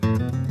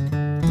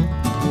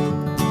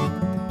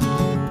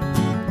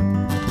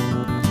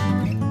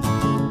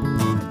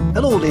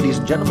Hello, ladies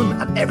and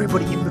gentlemen, and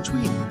everybody in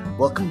between.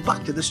 Welcome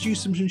back to the Stu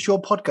Simpson Show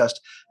podcast.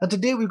 And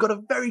today we've got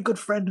a very good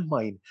friend of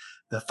mine,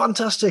 the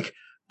fantastic,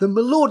 the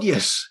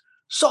melodious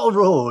Saul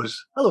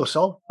Rose. Hello,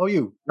 Saul. How are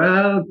you?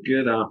 Well,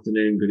 good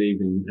afternoon, good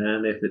evening,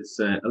 and if it's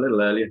a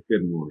little earlier,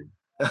 good morning.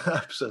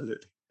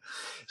 Absolutely.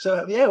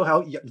 So,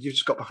 how you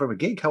just got back from a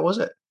gig. How was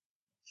it?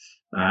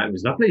 It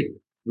was lovely,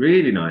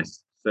 really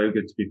nice. So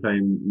good to be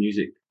playing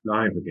music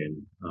live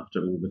again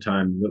after all the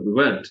time that we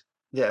weren't.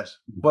 Yes.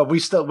 Well, we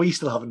still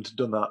haven't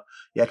done that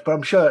yet, but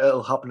I'm sure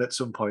it'll happen at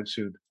some point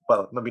soon.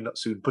 Well, maybe not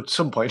soon, but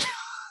some point.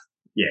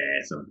 Yeah,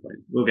 at some point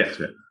we'll get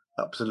to it.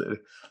 Absolutely.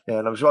 Yeah,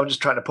 and I'm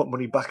just trying to put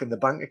money back in the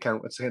bank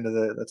account. That's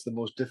that's the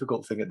most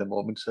difficult thing at the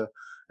moment. So,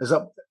 is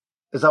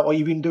that what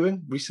you've been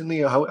doing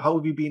recently, or how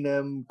have you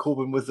been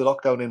coping with the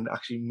lockdown and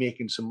actually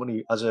making some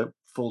money as a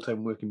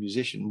full-time working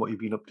musician? What you've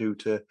been up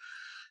to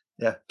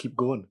keep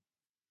going?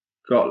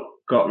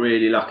 Got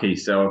really lucky.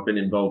 So I've been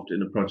involved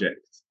in a project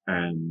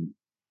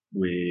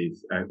with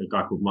a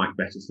guy called Mike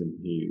Betterson,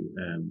 who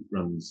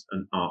runs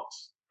an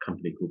arts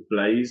company called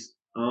Blaze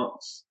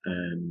Arts,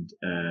 and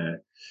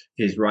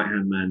his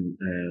right-hand man,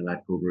 a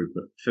lad called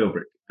Rupert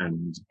Philbrick,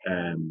 and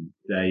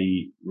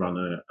they run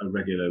a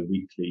regular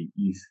weekly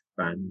youth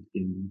band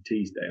in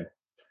Teesdale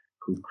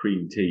called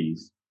Cream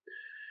Teas,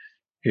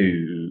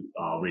 who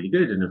are really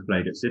good and have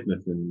played at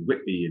Sidmouth and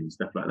Whitby and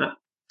stuff like that.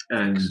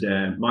 And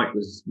Mike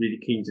was really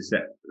keen to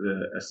set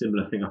a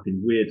similar thing up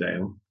in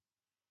Weardale.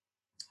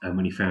 And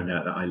when he found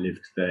out that I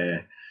lived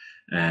there,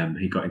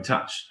 he got in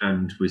touch,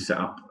 and we set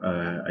up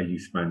a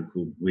youth band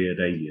called Weird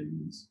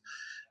Aliens.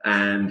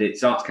 And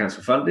it's Arts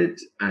Council funded,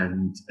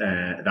 and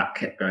that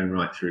kept going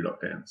right through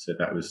lockdown. So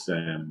that was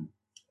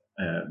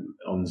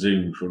on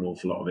Zoom for an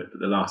awful lot of it. But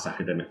the last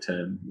academic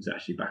term was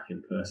actually back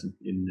in person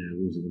in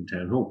Wolseley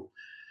Town Hall.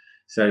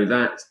 So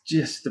that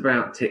just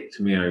about ticked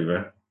me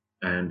over.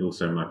 And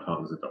also my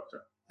partner's a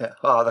doctor. Yeah.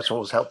 Oh, that's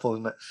always helpful,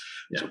 isn't it?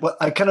 Yeah. So, well,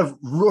 I kind of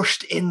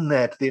rushed in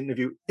there to the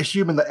interview,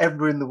 assuming that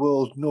everyone in the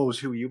world knows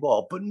who you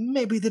are, but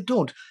maybe they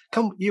don't.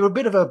 You're a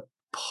bit of a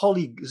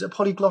is it a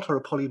polyglot or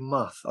a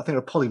polymath? I think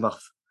a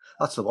polymath.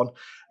 That's the one.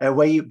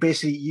 Where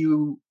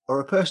you are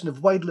a person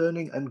of wide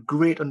learning and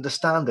great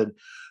understanding,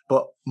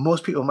 but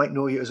most people might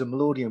know you as a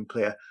Melodeon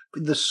player,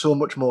 but there's so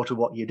much more to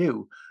what you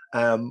do.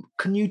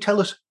 Can you tell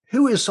us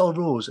who is Saul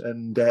Rose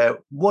and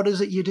what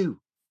is it you do?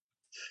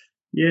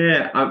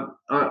 Yeah,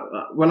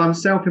 I'm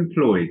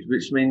self-employed,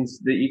 which means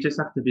that you just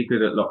have to be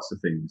good at lots of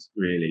things,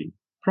 really.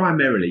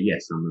 Primarily,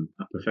 yes, I'm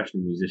a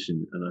professional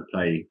musician, and I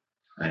play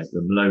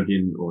the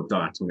Melodeon, or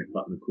diatonic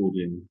button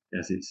accordion,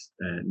 as it's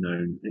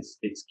known.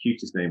 Its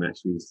cutest name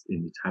actually is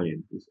in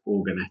Italian. It's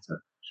organetta,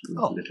 which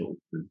means little.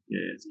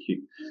 Yeah, it's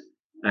cute.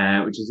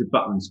 Which is a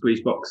button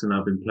squeeze box, and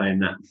I've been playing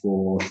that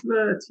for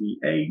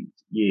 38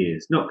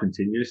 years. Not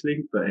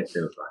continuously, but it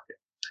feels like it.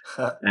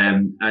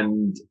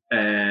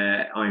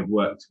 I've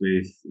worked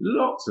with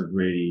lots of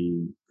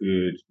really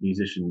good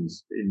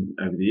musicians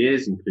over the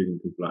years, including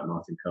people like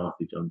Martin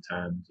Carthy, John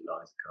Tams,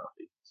 Eliza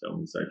Carthy, so on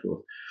and so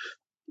forth.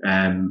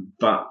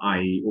 But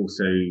I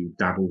also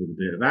dabble with a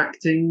bit of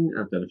acting.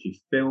 I've done a few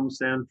film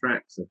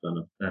soundtracks. I've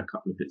done a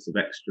couple of bits of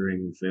extraing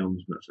in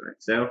films, much like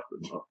myself.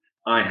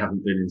 I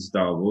haven't been in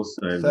Star Wars,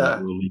 so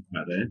we'll leave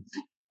that there.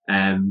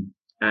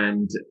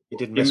 And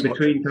in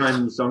between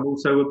times, I'm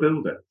also a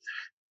builder.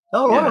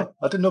 Oh, wow.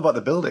 I didn't know about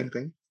the building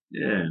thing.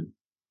 Yeah.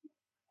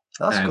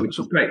 That's cool. Which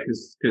is great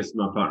because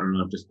my partner and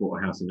I have just bought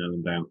a house in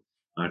Ellenbound.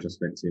 I just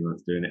spent 2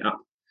 months doing it up.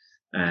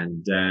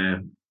 And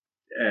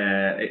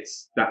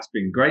that's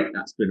been great.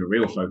 That's been a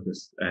real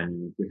focus,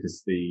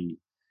 because the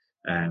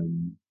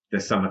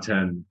summer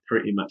term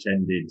pretty much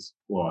ended,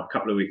 a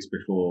couple of weeks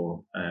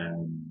before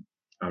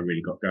I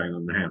really got going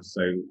on the house.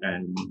 So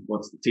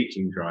once the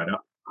teaching dried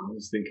up, I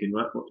was thinking,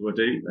 right, what do I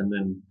do? And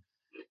then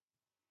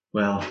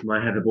my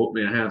head had bought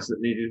me a house that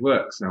needed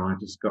work, so I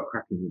just got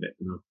cracking with it,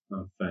 and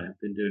I've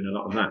been doing a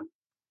lot of that.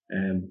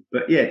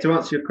 But yeah, to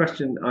answer your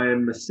question, I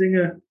am a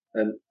singer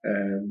and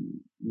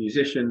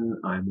musician.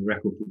 I'm a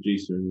record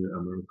producer.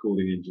 I'm a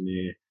recording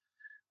engineer.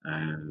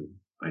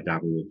 I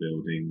dabble with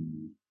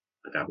building.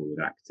 I dabble with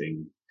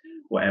acting.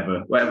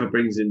 Whatever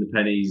brings in the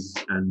pennies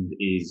and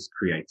is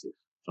creative,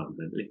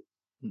 fundamentally.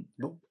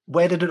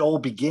 Where did it all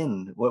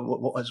begin? What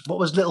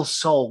was little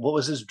Saul? What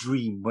was his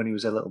dream when he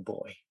was a little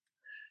boy?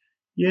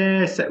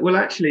 Yes, well,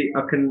 actually,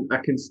 I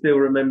can still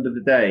remember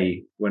the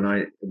day when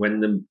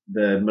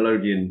the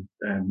Melodeon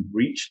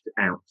reached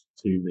out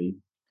to me.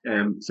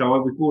 So I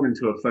was born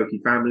into a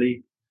folky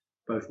family.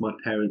 Both my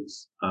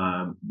parents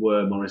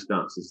were Morris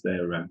dancers.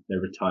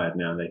 They're retired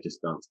now. They just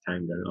dance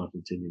tango,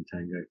 Argentinian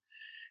tango,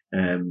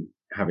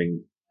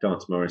 having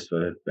danced Morris for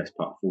the best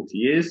part of 40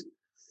 years.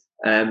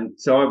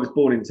 So I was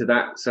born into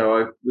that. So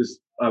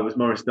I was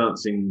Morris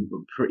dancing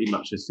pretty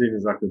much as soon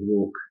as I could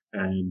walk,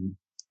 and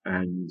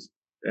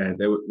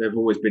there've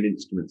always been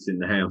instruments in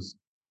the house,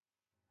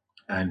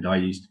 and I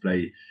used to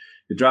play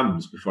the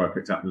drums before I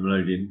picked up the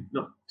Melodeon.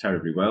 Not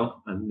terribly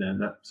well, and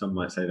that some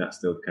might say that's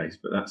still the case,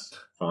 but that's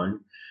fine.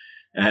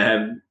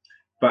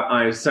 But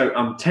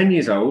I'm 10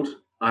 years old.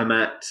 I'm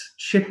at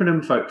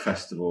Chippenham Folk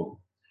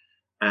Festival,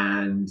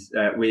 and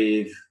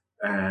with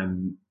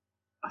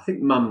I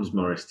think Mum's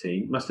Morris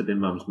team, must have been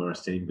Mum's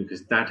Morris team,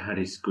 because Dad had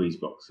his squeeze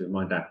box, so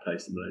my dad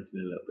plays the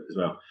Melodeon a little bit as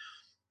well.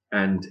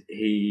 And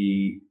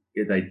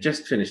they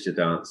just finished a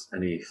dance,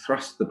 and he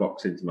thrust the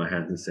box into my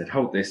hand and said,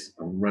 "Hold this,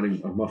 I'm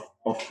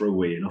off for a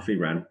wee," and off he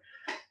ran.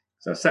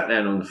 So I sat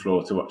down on the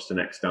floor to watch the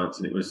next dance,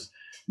 and it was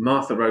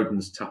Martha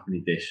Roden's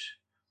Tuppenny Dish,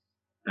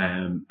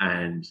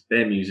 and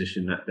their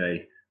musician that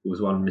day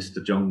was one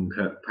Mr. John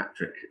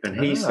Kirkpatrick, and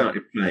he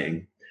started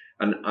playing.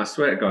 And I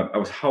swear to God, I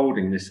was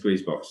holding this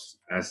squeeze box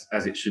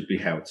as it should be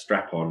held,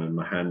 strap on, and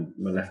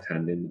my left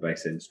hand in the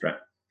bass end strap,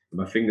 and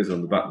my fingers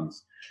on the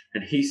buttons.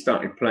 And he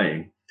started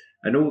playing,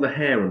 and all the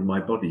hair on my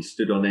body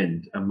stood on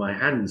end, and my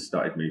hands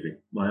started moving.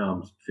 My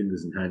arms,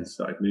 fingers, and hands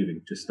started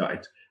moving, just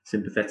started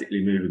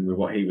sympathetically moving with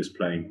what he was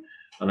playing.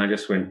 And I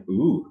just went,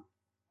 "Ooh,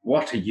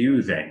 what are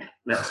you then?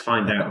 Let's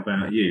find out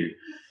about you."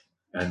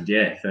 And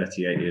yeah,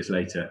 38 years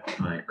later,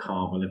 I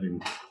carve a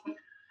living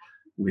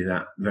with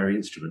that very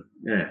instrument.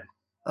 Yeah.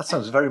 That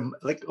sounds very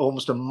like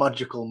almost a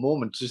magical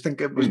moment. Do you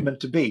think it was meant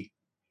to be?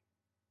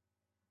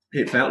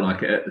 It felt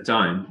like it at the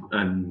time,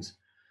 and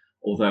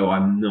although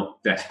I'm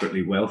not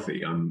desperately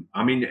wealthy,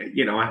 I mean,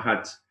 you know, I've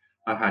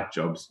had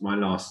jobs. My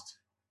last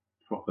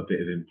proper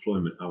bit of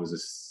employment, I was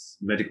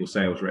a medical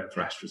sales rep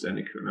for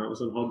AstraZeneca, and I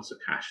was on Honza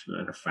cash, and I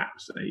had a fat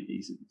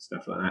Mercedes and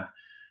stuff like that.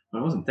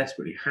 I wasn't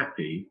desperately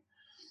happy,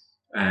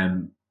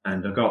 and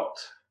I got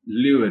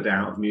lured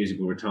out of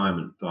musical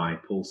retirement by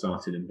Paul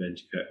Sartin and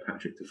Benji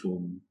Kirkpatrick to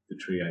form the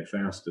trio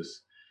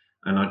Faustus,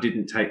 and I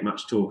didn't take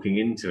much talking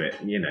into it.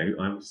 You know,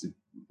 I was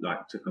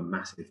took a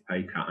massive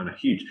pay cut, and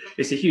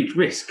it's a huge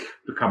risk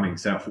becoming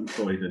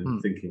self-employed and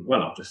thinking,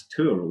 well, I'll just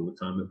tour all the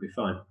time, it'll be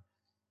fine.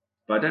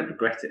 But I don't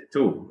regret it at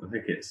all. I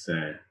think it's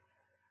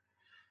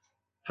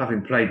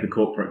having played the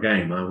corporate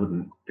game, I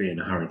wouldn't be in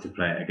a hurry to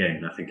play it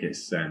again. I think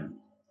it's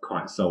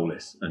quite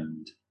soulless,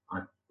 and I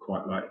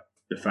quite like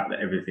the fact that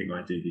everything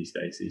I do these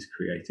days is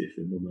creative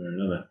in one way or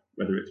another,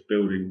 whether it's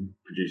building,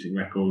 producing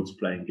records,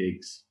 playing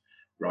gigs,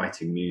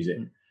 writing music,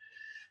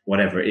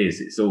 whatever it is,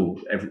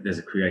 there's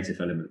a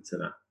creative element to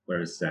that.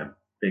 Whereas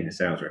being a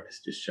sales rep is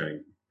just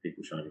showing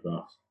people shiny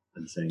bars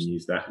and saying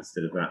use that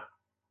instead of that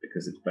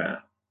because it's better.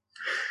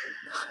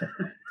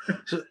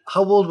 So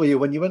how old were you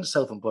when you went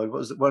self-employed? What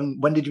was it,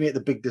 when did you make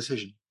the big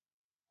decision?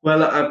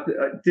 Well, I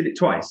did it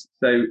twice.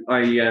 So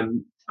I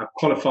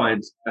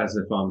qualified as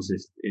a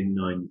pharmacist in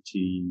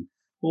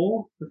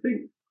 94, I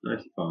think,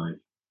 95,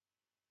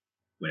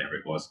 whenever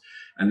it was.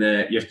 And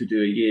you have to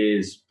do a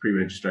year's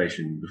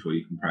pre-registration before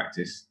you can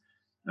practice.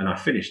 And I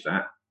finished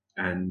that.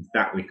 And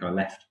that week I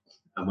left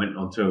and went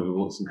on tour with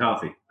Walters and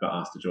Carthy. Got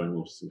asked to join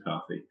Walters and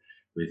Carthy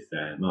with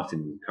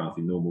Martin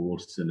Carthy, Norman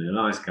Waterson, and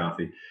Eliza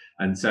Carthy.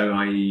 And so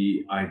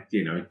I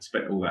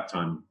spent all that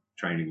time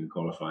training and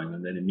qualifying,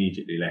 and then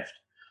immediately left.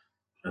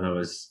 And I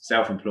was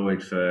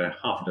self-employed for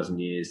half a dozen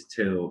years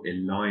till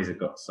Eliza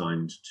got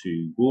signed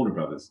to Warner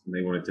Brothers, and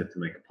they wanted her to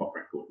make a pop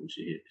record, and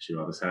she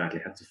rather sadly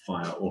had to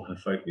fire all her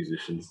folk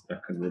musicians. I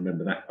can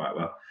remember that quite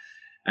well.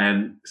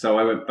 So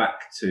I went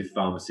back to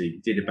pharmacy,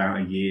 did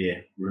about a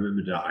year,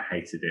 remembered that I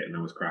hated it and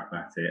I was crap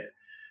at it.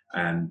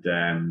 And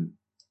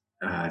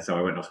so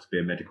I went off to be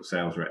a medical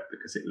sales rep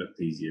because it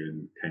looked easier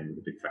and came with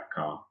a big fat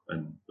car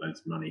and loads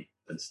of money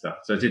and stuff.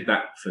 So I did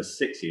that for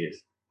 6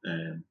 years.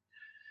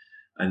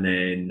 And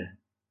then,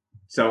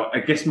 so I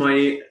guess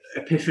my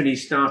epiphany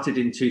started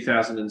in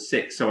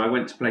 2006. So I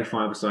went to play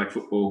five-a-side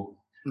football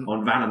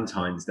on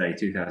Valentine's Day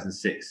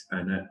 2006,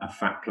 and a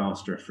fat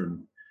plasterer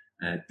from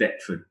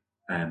Deptford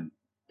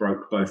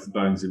broke both the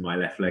bones in my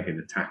left leg in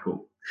a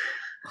tackle.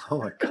 Oh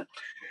my God.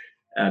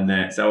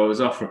 And so I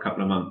was off for a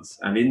couple of months.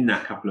 And in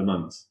that couple of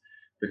months,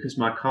 because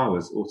my car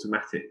was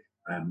automatic,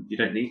 you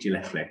don't need your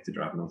left leg to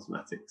drive an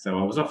automatic. So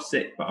I was off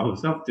sick, but I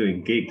was off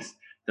doing gigs.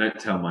 Don't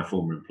tell my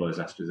former employers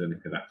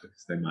AstraZeneca that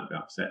because they might be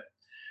upset.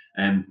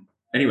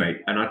 Anyway,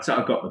 and I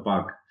got the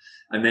bug.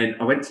 And then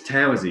I went to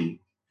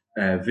Towersey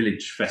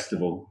Village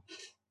Festival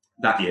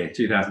that year,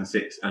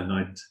 2006, and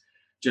I'd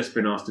just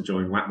been asked to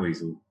join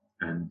Whapweasel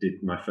and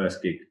did my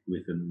first gig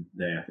with them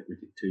there. I think we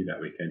did 2 that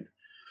weekend.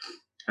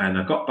 And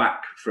I got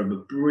back from a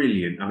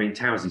brilliant, I mean,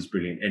 Towersey's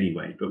brilliant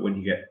anyway, but when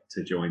you get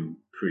to join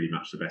pretty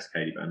much the best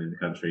Cayley band in the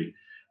country,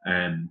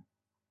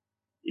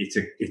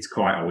 it's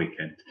quite a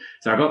weekend.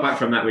 So I got back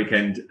from that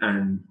weekend,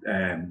 and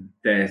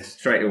there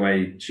straight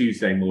away,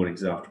 Tuesday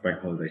mornings after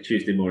bank holiday,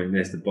 Tuesday morning,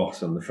 there's the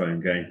boss on the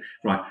phone going,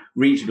 right,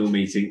 regional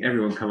meeting,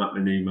 everyone come up to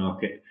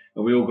Newmarket.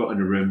 And we all got in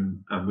a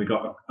room, and we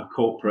got a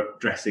corporate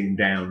dressing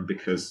down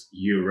because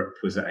Europe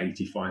was at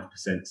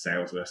 85%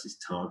 sales versus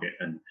target.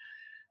 And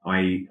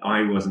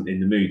I wasn't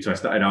in the mood, so I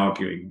started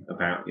arguing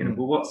about,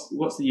 well,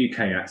 what's the UK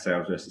at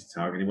sales versus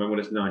target? And he went, well,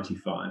 it's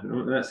 95. And I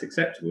went, well, that's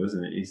acceptable,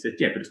 isn't it? He said,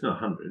 yeah, but it's not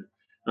 100. And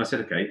I said,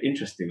 okay,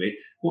 interestingly,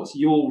 what's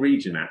your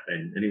region at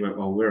then? And he went,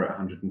 well, we're at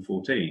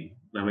 114.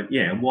 And I went,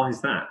 yeah, and why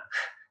is that?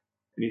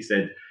 And he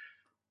said,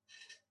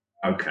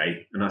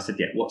 okay. And I said,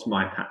 yeah, what's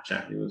my patch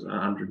at? It was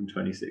 126%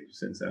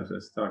 sales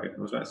versus target. And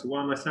I was like, so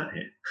why am I sat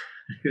here?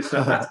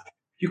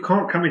 You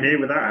can't come in here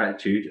with that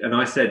attitude. And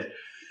I said,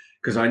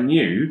 because I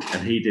knew,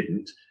 and he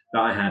didn't,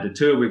 that I had a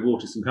tour with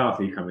Waterson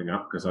Carthy coming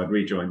up, because I'd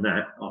rejoined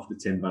that after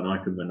Tim Van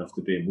Eyck went off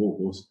to be in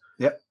Warhorse.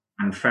 Yep.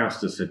 And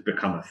Faustus had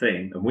become a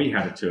thing, and we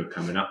had a tour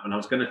coming up, and I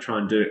was going to try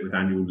and do it with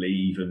annual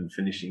leave and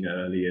finishing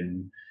early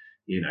and,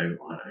 I don't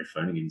know,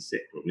 phoning in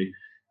sick probably.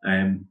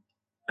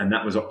 And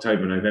that was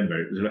October,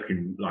 November. It was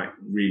looking like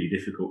really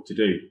difficult to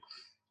do.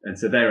 And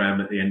so there I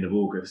am at the end of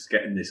August,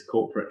 getting this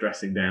corporate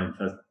dressing down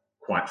for,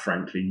 quite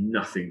frankly,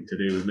 nothing to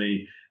do with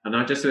me. And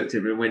I just looked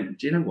at him and went,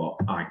 do you know what?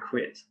 I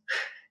quit.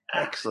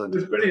 Excellent. It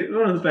was brilliant.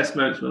 One of the best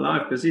moments of my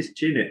life, because his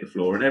chin hit the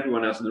floor and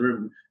everyone else in the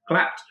room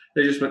clapped.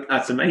 They just went,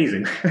 that's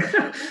amazing.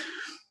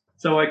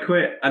 So I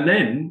quit. And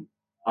then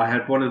I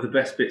had one of the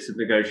best bits of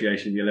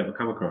negotiation you'll ever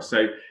come across.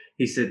 So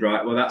he said,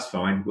 right, well, that's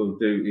fine. We'll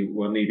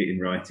need it in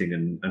writing.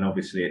 And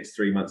obviously it's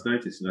 3 months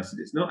notice. And I said,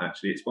 it's not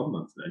actually, it's 1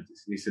 month's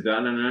notice. And he said,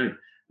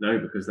 no,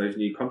 because those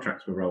new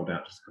contracts were rolled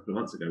out just a couple of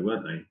months ago,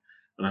 weren't they?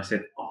 And I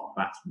said, oh,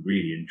 that's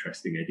really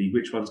interesting, Eddie.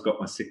 Which one's got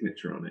my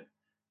signature on it?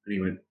 And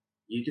he went,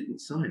 you didn't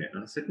sign it.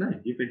 And I said, no,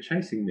 you've been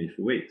chasing me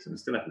for weeks and I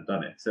still haven't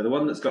done it. So the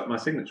one that's got my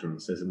signature on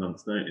it says a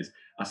month's notice.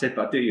 I said,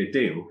 but I'll do you a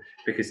deal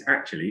because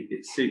actually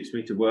it suits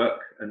me to work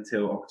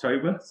until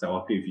October. So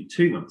I'll give you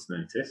 2 months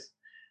notice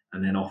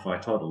and then off I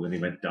toddle. And he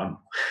went, done.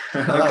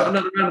 I got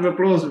another round of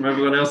applause from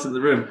everyone else in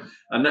the room.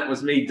 And that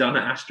was me done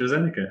at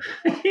AstraZeneca.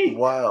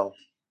 Wow.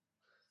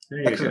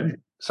 Excellent.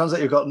 Sounds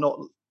like you've got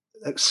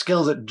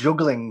skills at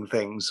juggling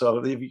things.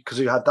 So because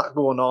you had that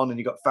going on and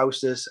you got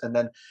Faustus and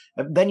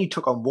then you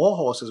took on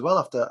Warhorse as well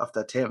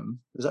after Tim.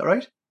 Is that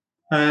right?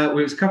 Well,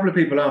 it was a couple of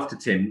people after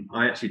Tim.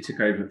 I actually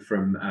took over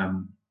from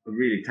a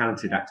really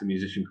talented actor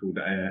musician called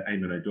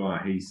Eamon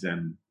O'Dwyer.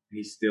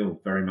 He's still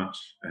very much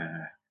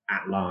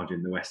at large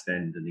in the West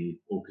End, and he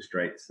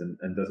orchestrates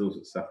and does all sorts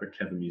of stuff. A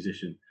clever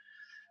musician.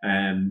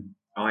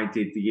 I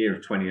did the year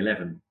of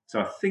 2011. So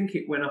I think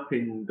it went up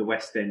in the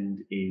West End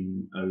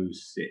in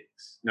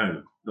 2006.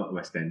 No, not the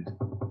West End.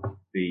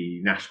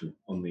 The National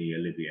on the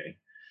Olivier.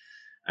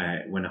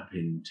 It went up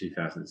in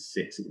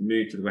 2006. It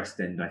moved to the West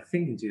End, I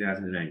think, in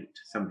 2008,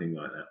 something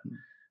like that,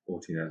 or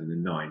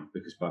 2009,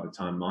 because by the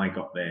time I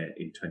got there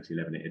in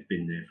 2011, it had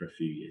been there for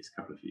a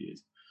couple of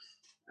years.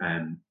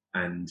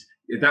 And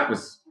that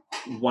was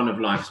one of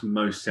life's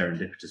most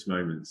serendipitous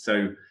moments.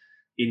 So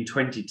in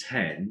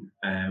 2010,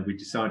 we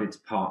decided to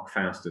park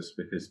Faustus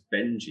because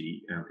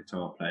Benji, our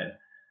guitar player,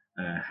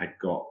 had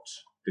got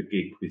the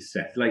gig with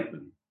Seth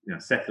Lakeman. Now,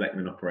 Seth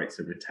Lakeman operates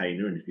a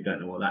retainer, and if you don't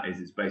know what that is,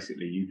 it's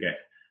basically you get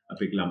a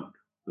big lump,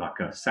 like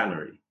a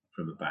salary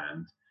from a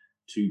band,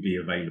 to be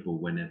available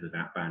whenever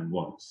that band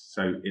wants.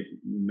 So it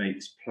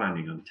makes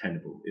planning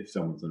untenable if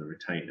someone's on a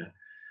retainer.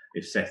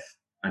 If Seth,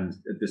 and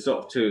the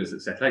sort of tours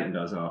that Seth Lakeman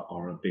does are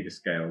on a bigger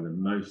scale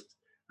than most,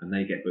 and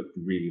they get booked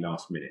really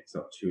last minute.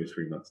 So 2 or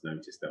 3 months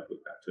notice, they'll book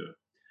that tour.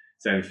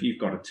 So if you've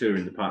got a tour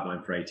in the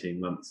pipeline for 18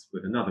 months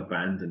with another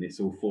band and it's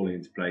all falling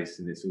into place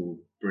and it's all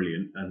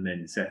brilliant, and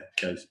then Seth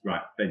goes,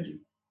 right, Benji,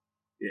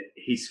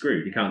 he's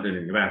screwed. He can't do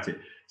anything about it.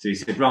 So he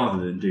said,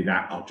 rather than do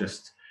that,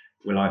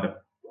 I'll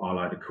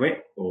either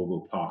quit or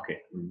we'll park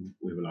it. And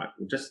we were like,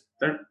 well, just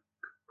don't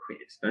quit.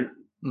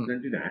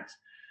 Don't do that.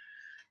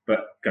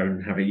 But go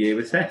and have a year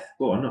with Seth.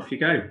 Go on, off you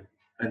go.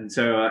 And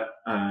so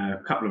a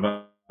couple of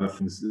other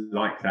things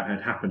like that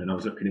had happened, and I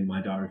was looking in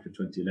my diary for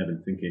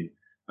 2011 thinking,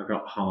 I've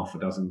got half a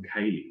dozen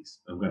Kayleys.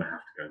 I'm going to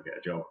have to go and get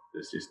a job.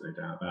 There's just no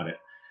doubt about it.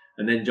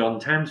 And then John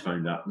Tams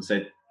phoned up and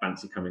said,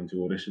 fancy coming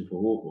to audition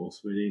for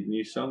Warhorse? We need a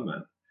new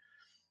songman.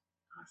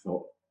 I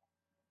thought,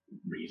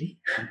 really?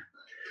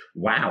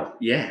 Wow,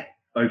 yeah,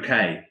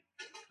 okay.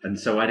 And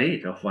so I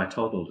did. Off I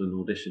toddled and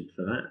auditioned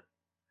for that.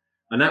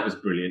 And that was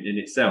brilliant in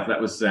itself.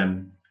 That was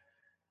an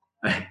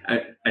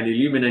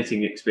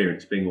illuminating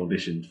experience being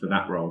auditioned for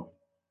that role.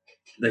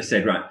 They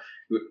said, right,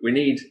 we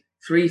need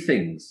 3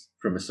 things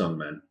from a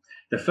songman.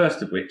 The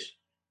first of which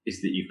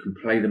is that you can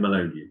play the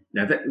Melodeon.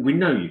 Now, we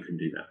know you can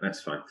do that.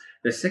 That's fine.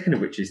 The second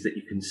of which is that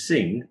you can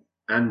sing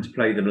and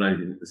play the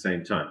Melodeon at the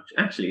same time, which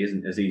actually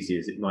isn't as easy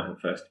as it might at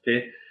first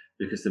appear,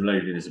 because the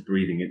Melodeon is a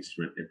breathing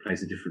instrument. It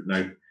plays a different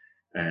note.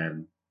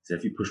 So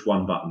if you push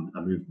one button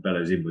and move the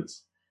bellows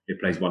inwards,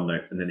 it plays one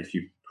note. And then if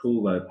you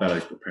pull the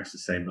bellows but press the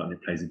same button,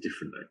 it plays a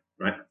different note,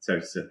 right? So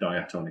it's a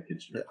diatonic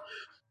instrument. Yeah.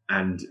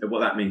 And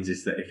what that means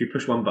is that if you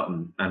push one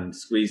button and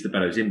squeeze the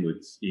bellows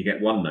inwards, you get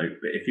one note.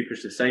 But if you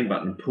push the same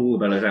button and pull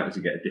the bellows outwards,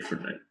 you get a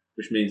different note,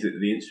 which means that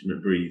the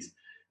instrument breathes.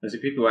 And so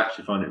people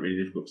actually find it really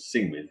difficult to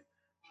sing with.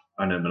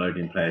 I know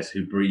Melodeon players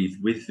who breathe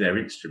with their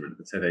instrument.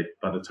 And so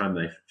by the time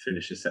they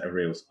finish a set of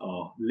reels,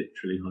 are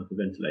literally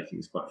hyperventilating.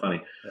 It's quite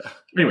funny. Yeah.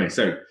 Anyway,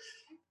 so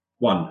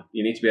 1,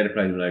 you need to be able to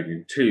play the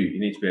Melodeon. 2, you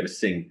need to be able to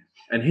sing.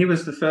 And here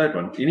was the third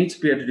one. You need to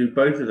be able to do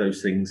both of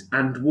those things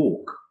and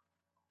walk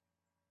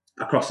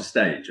across a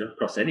stage, or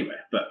across anywhere,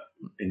 but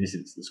in this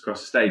instance,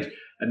 across a stage.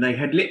 And they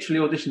had literally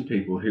auditioned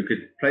people who could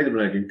play the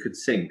Melodeon, could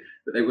sing,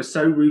 but they were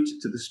so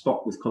rooted to the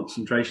spot with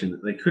concentration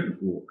that they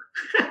couldn't walk.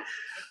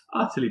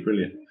 Utterly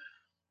brilliant.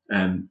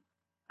 And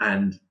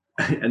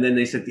then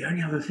they said, the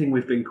only other thing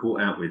we've been caught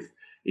out with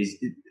is,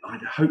 I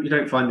hope you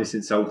don't find this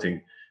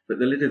insulting, but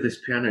the lid of this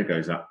piano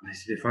goes up. And they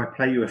said, if I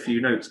play you a few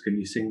notes, can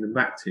you sing them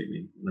back to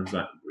me? And I was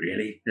like,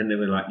 really? And they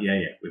were like, yeah,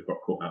 we've got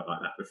caught out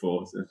like that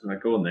before. So I was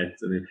like, go on then.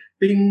 So they,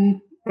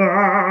 bing,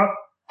 ba,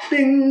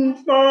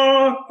 bing,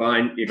 ba.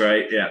 Fine, you're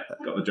great. Yeah,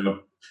 got the job.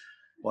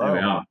 Wow. There we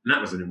are. And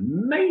that was an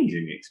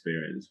amazing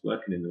experience,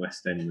 working in the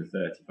West End with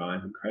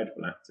 35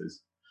 incredible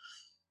actors.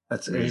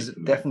 It is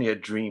definitely a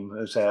dream.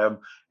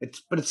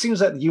 But it seems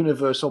like the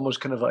universe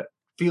almost kind of like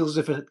feels as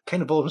if it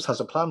kind of almost has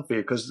a plan for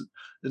you, because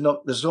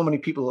there's so many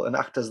people and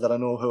actors that I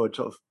know who are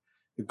sort of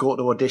go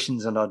to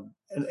auditions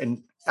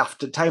and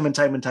after time and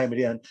time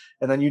again,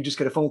 and then you just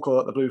get a phone call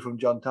out the blue from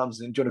John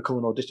Tamsin, do you want to come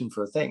and audition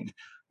for a thing?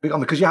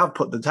 Because you have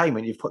put the time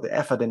in, you've put the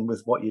effort in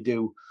with what you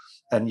do,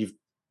 and you've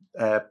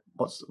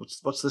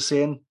what's the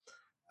saying?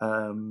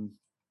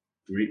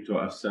 Reaped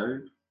what I've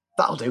sown.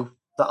 That'll do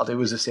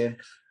as a saying.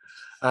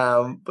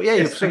 But yeah,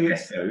 yes, I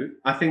guess so.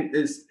 I think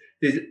there's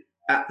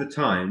at the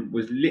time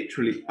was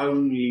literally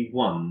only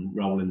one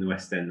role in the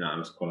West End that I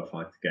was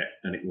qualified to get,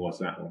 and it was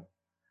that one.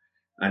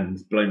 And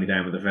blow me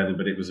down with a feather,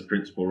 but it was a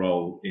principal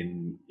role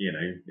in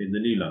the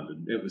New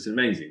London. It was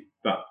amazing.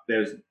 But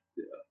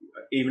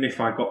even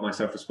if I got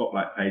myself a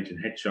spotlight page and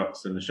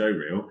headshots and a show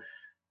reel,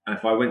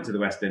 if I went to the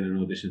West End and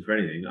auditioned for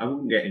anything, I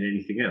wouldn't get in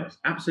anything else.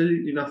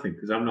 Absolutely nothing,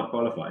 because I'm not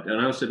qualified.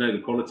 And I also know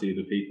the quality of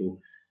the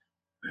people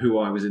who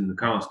I was in the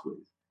cast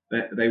with.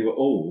 They were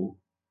all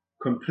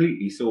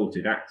completely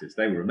sorted actors.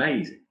 They were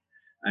amazing,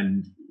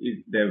 and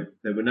there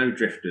were no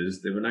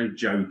drifters. There were no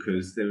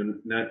jokers. There were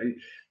no.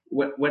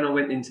 When I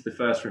went into the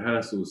first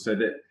rehearsals, so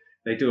that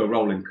they do a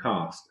rolling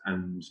cast,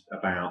 and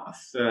about a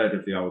third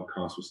of the old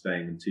cast were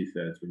staying, and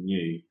 2/3 were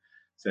new.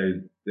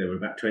 So there were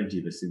about 20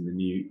 of us in the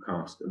new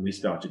cast, and we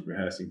started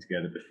rehearsing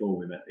together before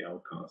we met the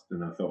old cast.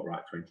 And I thought,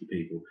 right, 20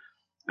 people.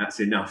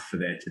 That's enough for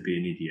there to be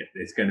an idiot.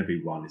 There's going to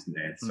be one, isn't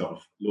there? It's sort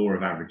of law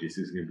of averages.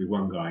 There's going to be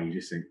one guy you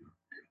just think,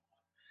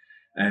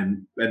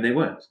 and they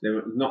weren't. There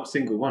were not a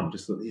single one.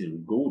 Just thought, these are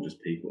gorgeous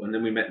people. And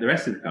then we met the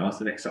rest of the cast,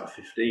 the next sort of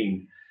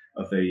 15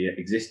 of the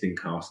existing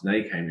cast, and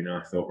they came in. And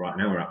I thought, right,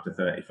 now we're up to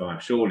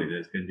 35. Surely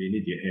there's going to be an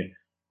idiot here.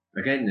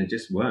 Again, there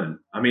just weren't.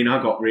 I mean,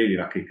 I got really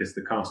lucky because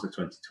the cast of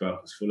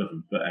 2012 was full of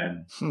them. But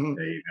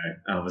there you go.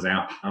 I was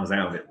out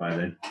of it by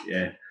then.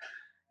 Yeah,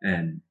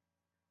 and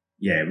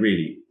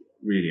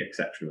really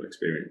exceptional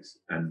experience,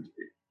 and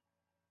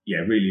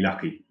really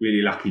lucky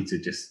to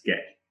just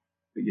get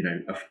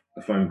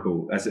a phone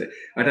call.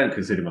 I don't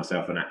consider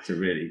myself an actor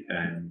really,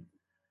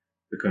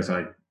 because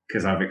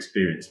I've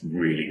experienced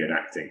really good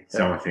acting.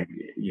 So I think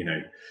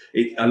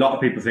a lot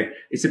of people think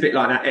it's a bit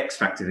like that X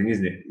Factor thing,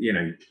 isn't it?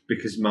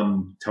 Because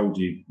Mum told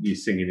you you're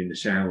singing in the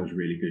shower was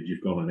really good,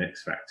 you've gone on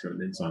X Factor, and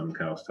then Simon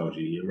Cowell's told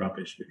you you're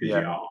rubbish because you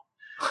are.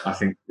 I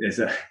think there's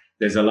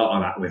a lot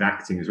of that with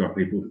acting as well.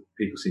 People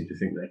seem to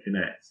think they can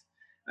act.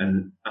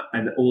 And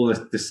all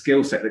the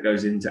skill set that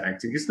goes into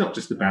acting, it's not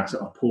just about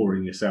sort of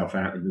pouring yourself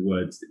out in the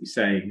words that you're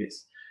saying.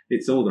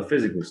 It's all the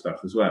physical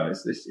stuff as well.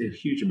 There's a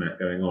huge amount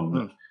going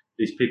on.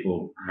 These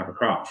people have a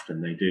craft,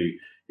 and they do.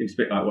 It's a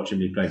bit like watching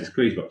me play the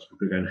squeeze box.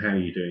 People are going, "How are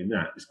you doing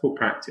that?" It's called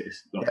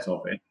practice. Lots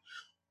of it.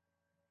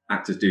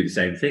 Actors do the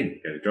same thing.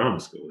 They go to drama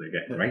school. They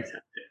get great at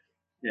it.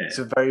 Yeah, it's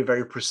a very,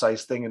 very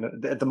precise thing.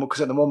 And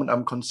because at the moment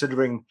I'm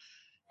considering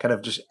kind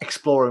of just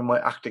exploring my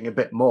acting a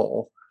bit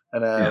more,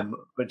 and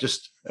but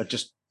just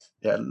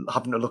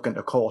having to look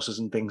into courses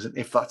and things. And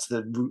if that's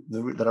the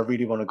route that I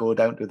really want to go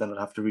down to, then I'll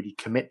have to really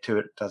commit to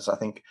it. As I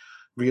think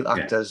real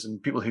actors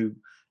and people who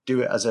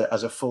do it as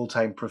a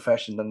full-time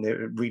profession, then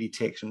it really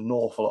takes an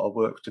awful lot of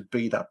work to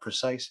be that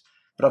precise.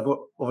 But I've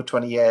got over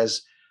 20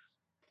 years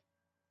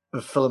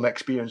of film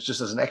experience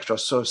just as an extra,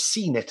 so I've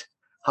seen it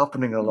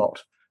happening a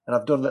lot, and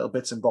I've done little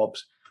bits and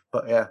bobs.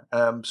 But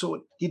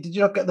so did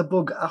you not get the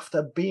bug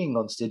after being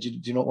on stage?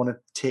 Did you not want to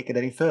take it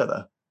any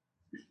further?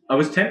 I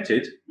was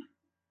tempted,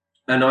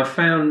 and I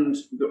found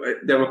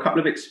there were a couple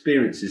of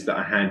experiences that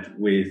I had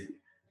with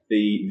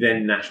the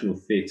then National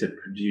Theatre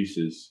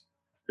producers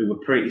who were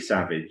pretty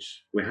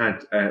savage. We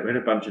had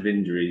a bunch of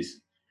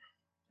injuries,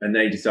 and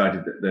they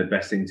decided that the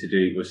best thing to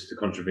do was to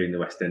contravene the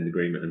West End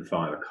Agreement and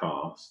fire the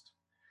cast,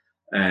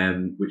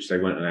 which they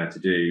weren't allowed to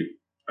do.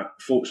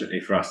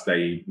 Fortunately for us,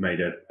 they made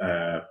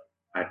a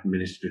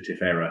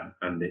administrative error,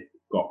 and it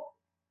got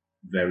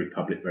very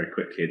public very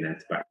quickly, and they had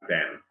to back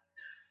down.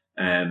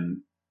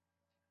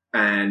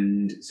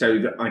 And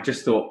so I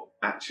just thought,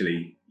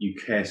 actually, you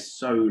care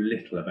so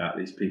little about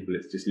these people.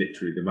 It's just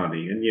literally the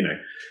money. And,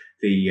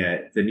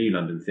 the New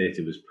London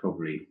Theatre was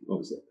probably,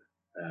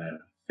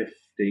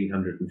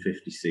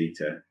 1,550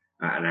 seater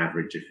at an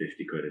average of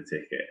 50 quid a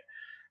ticket.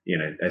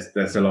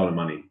 There's a lot of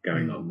money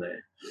going on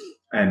there.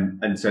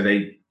 And so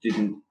they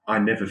didn't, I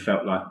never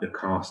felt like the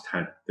cast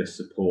had the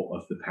support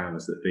of the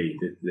powers that be.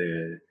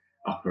 The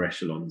upper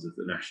echelons of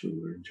the National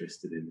were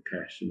interested in the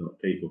cash and not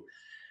people.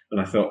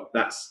 And I thought,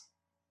 that's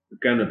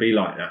going to be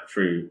like that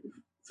through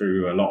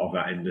a lot of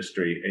that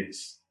industry.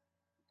 It's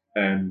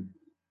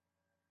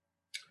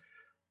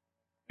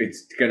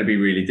going to be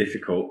really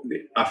difficult.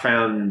 I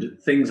found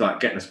things like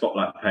getting a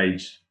spotlight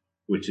page,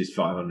 which is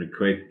 500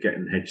 quid,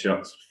 getting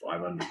headshots,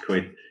 500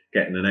 quid,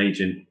 getting an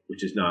agent,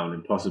 which is now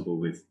impossible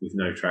with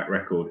no track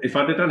record. If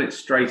I'd have done it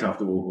straight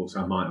after Warhorse,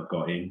 I might have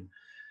got in.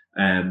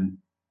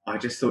 I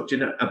just thought,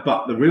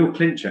 but the real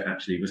clincher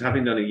actually was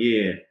having done a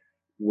year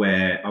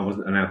where I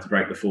wasn't allowed to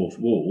break the fourth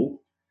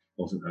wall,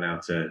 wasn't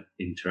allowed to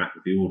interact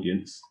with the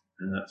audience,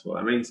 and that's what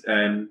that means.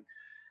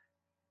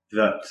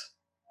 That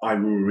I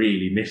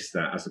really missed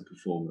that as a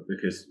performer,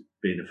 because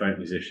being a folk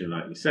musician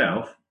like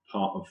yourself,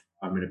 a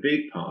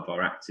big part of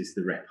our act is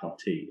the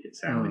repartee.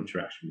 It's our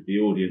interaction with the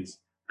audience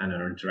and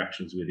our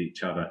interactions with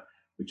each other,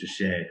 which are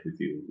shared with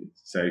the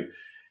audience. So,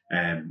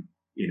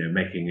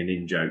 making an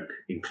in-joke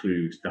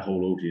include the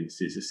whole audience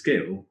is a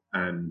skill,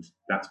 and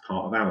that's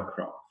part of our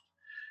craft.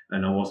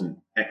 And I wasn't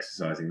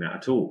exercising that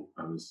at all.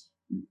 I was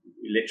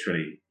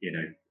literally,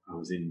 I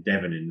was in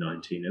Devon in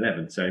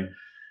 1911. So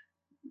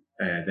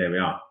there we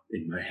are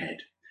in my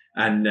head.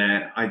 And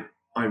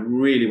I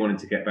really wanted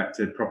to get back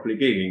to properly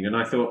gigging. And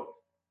I thought,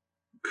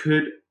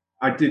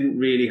 I didn't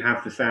really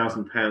have the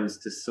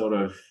 £1,000 to sort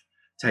of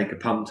take a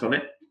punt on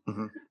it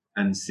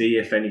and see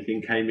if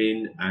anything came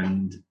in,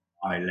 and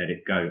I let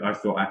it go. I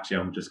thought, actually,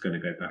 I'm just going to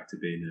go back to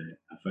being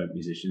a folk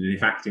musician. And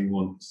if acting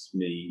wants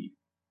me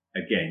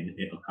again,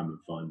 it'll come and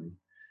find me.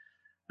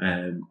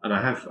 And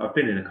I've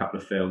been in a couple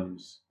of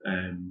films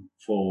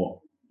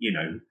for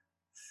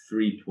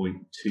 3.2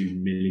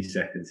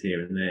 milliseconds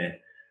here and there.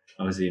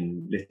 I was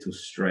in Little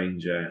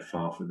Stranger,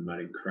 Far From the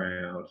Madding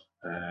Crowd.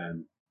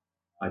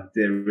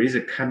 There is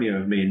a cameo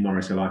of me in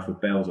Morris: A Life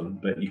with Bells On,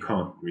 but you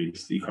can't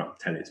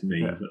tell it's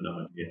me. I've got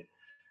no idea.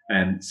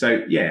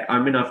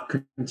 I've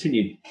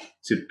continued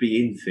to be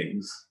in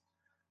things.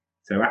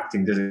 So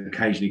acting does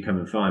occasionally come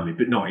and find me,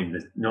 but not in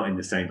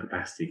the same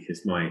capacity,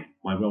 because my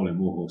role in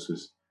Warhorse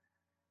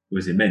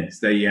was immense.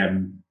 They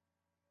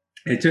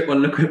took one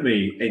look at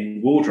me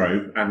in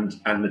wardrobe and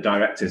the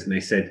directors, and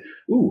they said,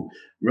 "Ooh,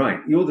 right,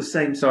 you're the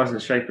same size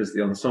and shape as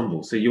the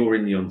ensemble, so you're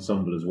in the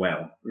ensemble as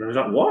well." And I was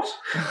like, "What?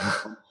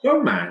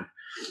 Songman?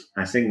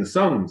 I sing the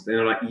songs." And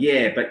they're like,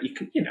 "Yeah, but you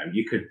could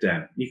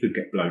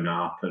get blown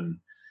up, and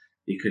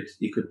you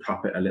could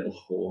puppet a little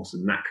horse,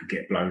 and that could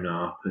get blown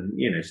up, and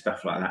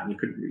stuff like that. And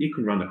you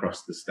can run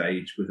across the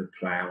stage with a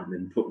plough and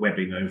then put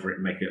webbing over it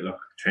and make it look like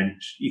a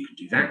trench. You could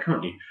do that,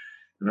 can't you?"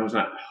 And I was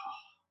like,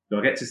 "Do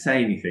I get to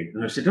say anything?"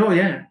 And I said, "Oh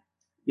yeah.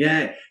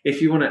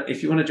 If you want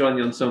to join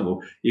the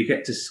ensemble, you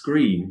get to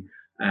scream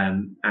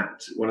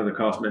at one of the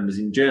cast members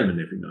in German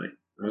every night."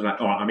 I was like,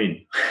 "Oh, I'm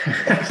in."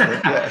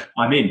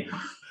 I'm in.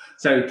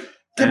 So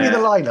give me the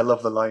line. I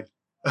love the line.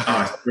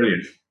 It's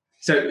brilliant.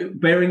 So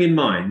bearing in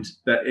mind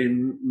that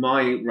in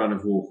my run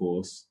of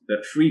Warhorse,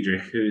 that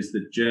Friedrich, who is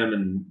the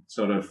German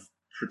sort of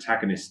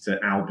protagonist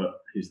to Albert,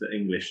 who's the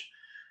English,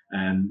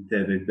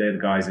 they're the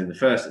guys in the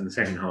first and the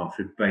second half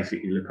who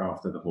basically look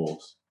after the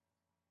horse.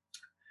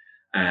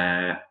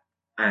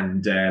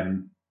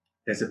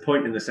 There's a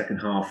point in the second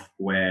half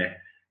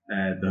where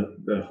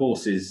the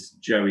horses,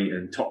 Joey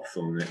and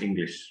Topthorn, the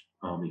English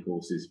army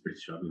horses,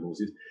 British army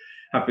horses,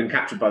 have been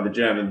captured by the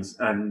Germans,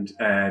 and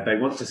they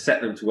want to set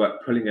them to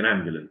work pulling an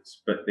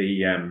ambulance. But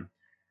the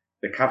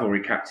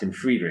cavalry captain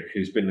Friedrich,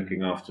 who's been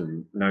looking after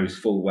them, knows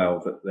full well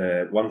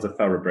that one's a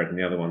thoroughbred and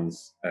the other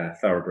one's a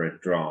thoroughbred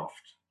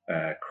draft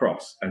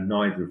cross, and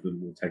neither of them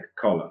will take a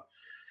collar.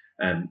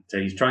 So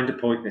he's trying to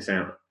point this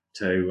out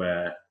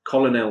to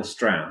Colonel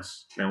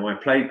Strauss. Now, I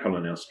played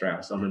Colonel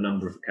Strauss on a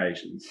number of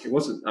occasions. I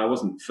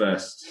wasn't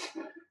first.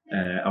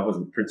 I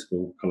wasn't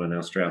principal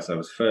Colonel Strauss. I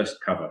was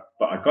first cover,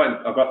 but I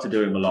got to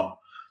do him a lot.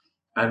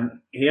 And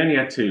he only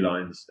had 2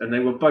 lines, and they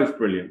were both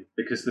brilliant,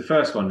 because the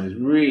first one is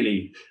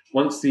really,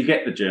 once you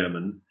get the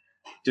German,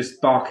 just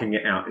barking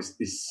it out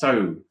is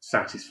so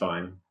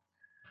satisfying.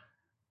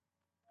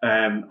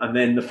 And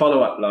then the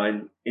follow-up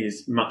line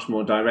is much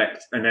more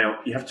direct. And now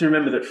you have to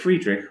remember that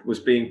Friedrich was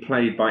being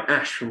played by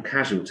Ash from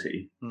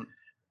Casualty,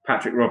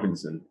 Patrick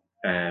Robinson,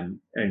 an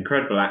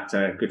incredible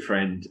actor, good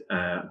friend,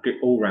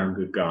 all-round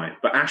good guy.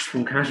 But Ash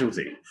from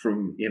Casualty,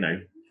 from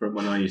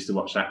when I used to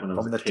watch that when I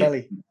was a kid. From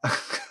the telly.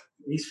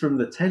 He's from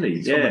the telly,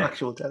 He's from the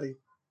actual telly.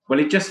 Well,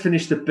 he just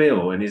finished the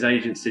bill, and his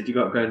agent said, "You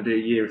got to go and do a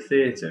year of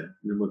theatre,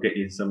 and then we'll get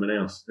you someone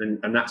else."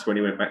 And that's when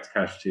he went back to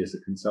Casualty as a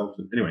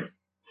consultant. Anyway,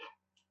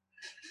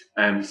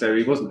 so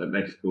he wasn't at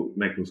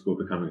medical school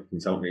becoming a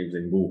consultant. He was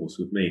in Warhorse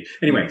with me.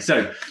 Anyway,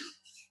 so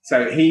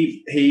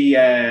he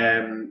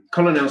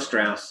Colonel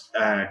Strauss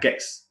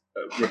gets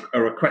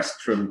a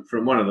request from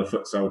one of the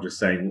foot soldiers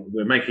saying,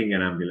 "We're making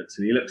an ambulance,"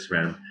 and he looks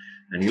around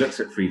and he looks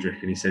at Friedrich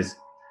and he says,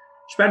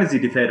 "Spannen Sie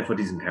die Pferde vor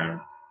diesen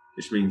Karren,"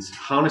 which means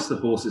harness the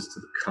horses to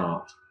the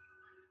cart.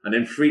 And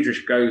then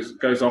Friedrich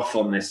goes off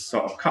on this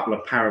sort of couple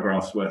of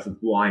paragraphs worth of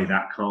why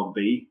that can't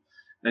be.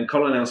 And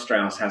Colonel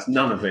Strauss has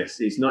none of this.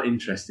 He's not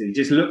interested. He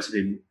just looks at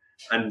him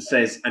and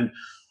says, and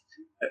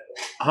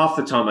half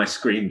the time I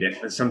screamed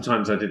it, and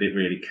sometimes I did it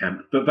really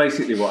camp. But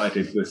basically what I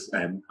did was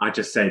I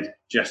just said,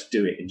 "Just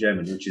do it," in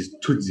German, which is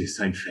 "Tun Sie es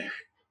einfach."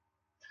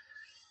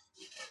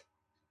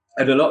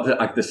 And a lot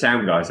of the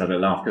sound guys had a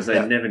laugh because they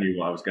never knew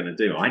what I was going to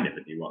do. I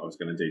never knew what I was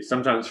going to do.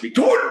 Sometimes it'd be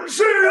 "Tun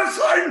Sie es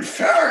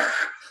einfach,"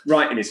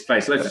 right in his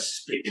face, loads of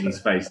spit in his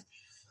face.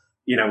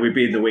 we'd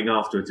be in the wing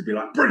afterwards to be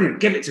like, brilliant,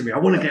 give it to me, I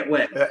want to get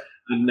wet. Yeah.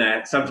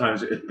 And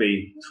sometimes it would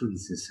be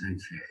twins the same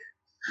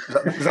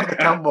thing. Is that the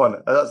camp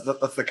one? That's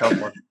the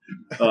camp one.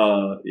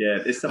 Oh, yeah.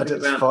 There's something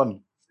It's about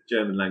fun.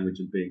 German language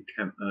and being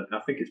camp. I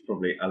think it's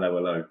probably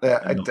hello. Yeah,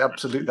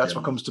 absolutely. That's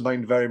what comes to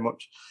mind very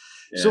much.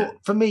 Yeah. So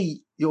for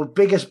me, your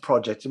biggest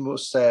project, and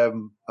most, they're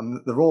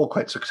all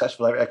quite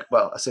successful.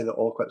 I say they're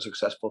all quite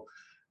successful.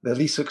 The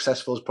least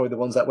successful is probably the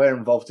ones that we're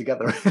involved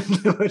together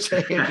in, which are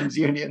Agents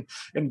Union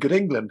in Good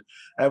England.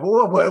 But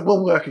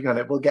we're working on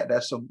it. We'll get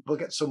there. We'll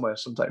get somewhere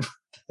sometime.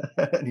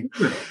 Anyway,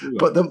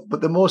 but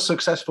the most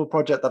successful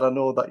project that I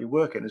know that you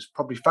work in is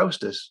probably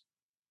Faustus.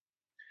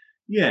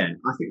 Yeah,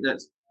 I think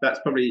that's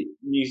probably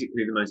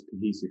musically the most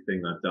cohesive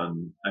thing I've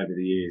done over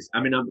the years. I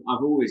mean,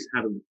 I've always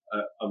had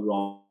a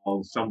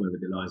role somewhere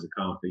with Eliza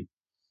Carthy.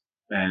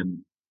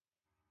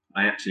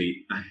 I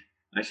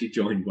actually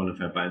joined one of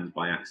her bands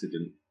by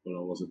accident when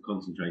I wasn't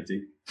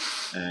concentrating.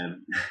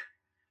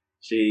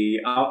 She,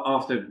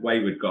 after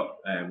Wayward got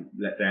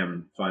let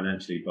down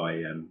financially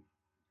by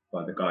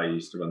the guy who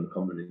used to run the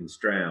Common in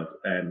Stroud,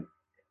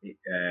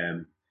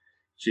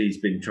 she's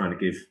been trying to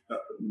give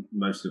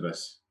most of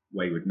us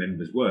Wayward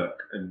members work,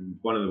 and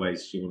one of the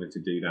ways she wanted to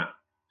do that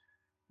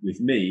with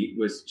me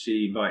was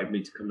she invited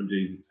me to come and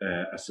do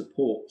a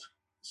support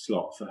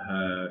slot for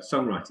her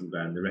songwriting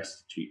band, the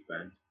Restitution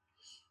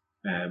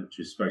band, which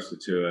was supposed to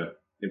tour.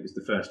 It was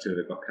the first tour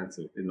that got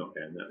cancelled in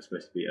lockdown. That was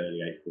supposed to be early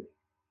April.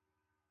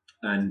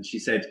 And she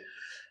said,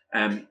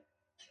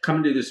 come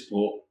and do the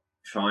support,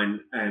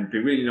 fine. And it'd be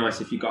really nice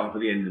if you got up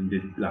at the end and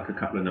did like a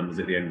couple of numbers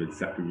at the end.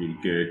 That'd be really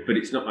good. But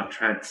it's not my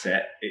trad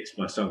set, it's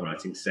my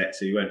songwriting set.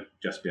 So you won't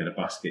just be at a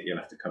busket, you'll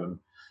have to come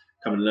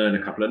and learn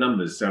a couple of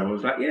numbers. So I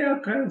was like, yeah,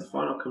 okay, that's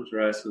fine. I'll come to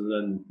rehearsal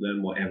and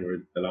learn whatever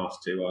the last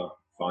two are,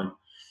 fine.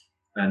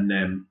 And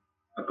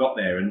I got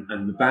there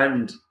and the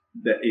band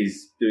that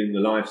is doing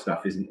the live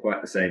stuff isn't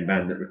quite the same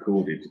band that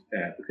recorded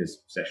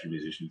because session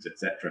musicians,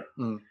 etc.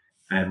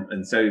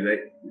 And so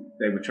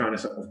they were trying to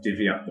sort of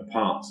divvy up the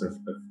parts of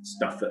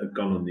stuff that had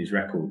gone on these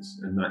records.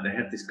 And like they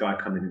had this guy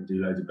come in and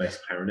do loads of bass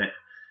clarinet,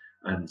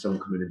 and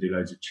someone come in and do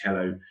loads of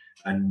cello.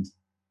 And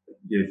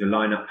the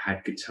lineup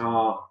had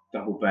guitar,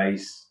 double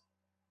bass.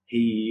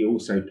 He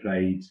also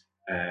played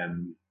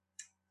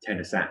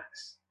tenor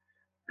sax,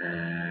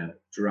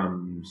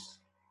 drums,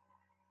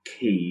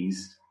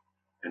 keys,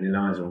 and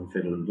Eliza on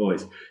fiddle and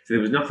voice. So there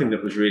was nothing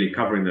that was really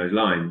covering those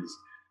lines.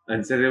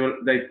 And so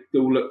they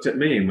all looked at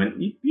me and went,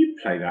 you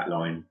play that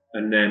line.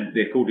 And then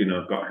the accordion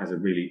I've got has a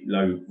really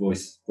low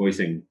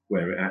voicing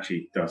where it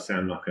actually does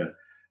sound like a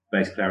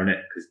bass clarinet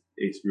because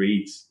it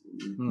reads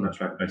much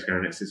like a bass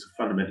clarinet. So it's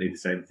fundamentally the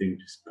same thing,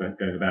 just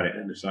going about it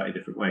in a slightly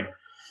different way.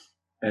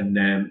 And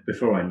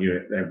before I knew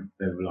it,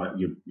 they were like,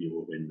 you're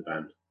in the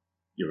band.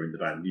 You're in the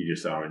band. You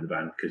just are in the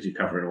band because you're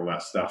covering all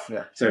that stuff.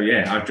 Yeah. So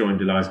yeah, I've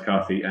joined Eliza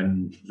Carthy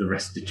and the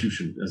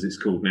Restitution, as it's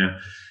called now.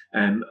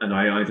 And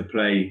I either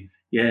play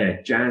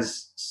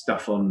jazz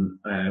stuff on,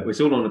 it's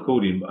all on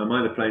accordion, but I'm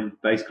either playing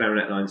bass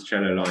clarinet lines,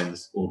 cello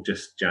lines, or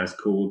just jazz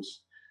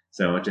chords.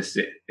 So I just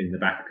sit in the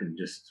back and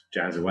just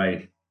jazz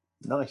away.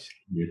 Nice.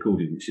 The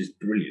accordion, which is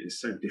brilliant. It's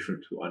so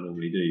different to what I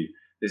normally do.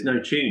 There's no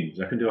tunes.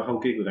 I can do a whole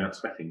gig without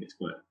sweating. It's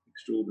quite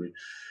extraordinary.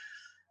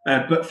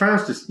 But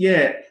Faustus,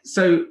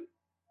 so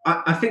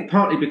I think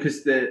partly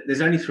because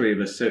there's only three of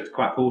us, so it's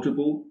quite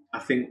portable. I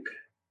think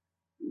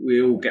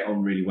we all get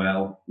on really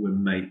well. We're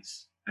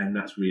mates. And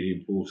that's really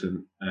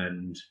important.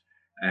 And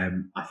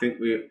I think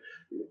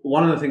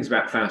one of the things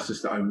about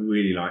Faustus that I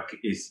really like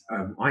is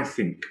I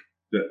think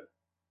that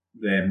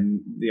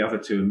the other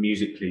two are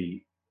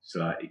musically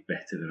slightly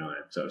better than I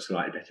am, so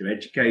slightly better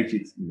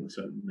educated,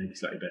 maybe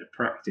slightly better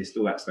practiced,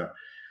 all that stuff.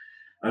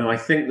 And I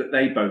think that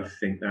they both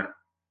think that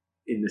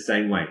in the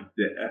same way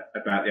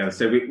about the other.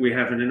 So we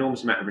have an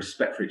enormous amount of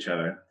respect for each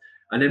other.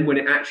 And then when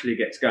it actually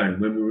gets going,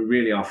 when we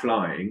really are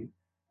flying,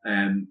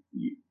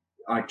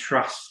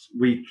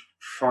 we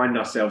find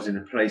ourselves in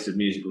a place of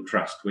musical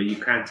trust where you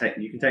can take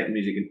the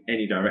music in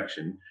any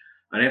direction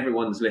and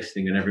everyone's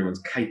listening and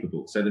everyone's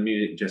capable. So the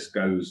music just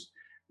goes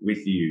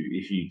with you.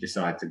 If you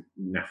decide to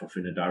naff off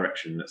in a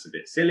direction that's a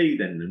bit silly,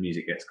 then the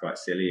music gets quite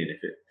silly. And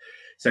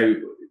so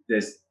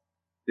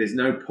there's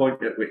no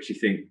point at which you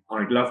think,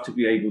 I'd love to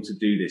be able to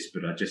do this,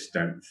 but I just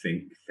don't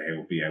think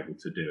they'll be able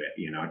to do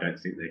it. I don't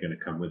think they're going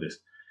to come with us.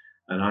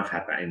 And I've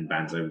had that in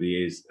bands over the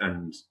years,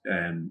 and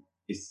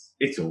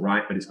it's all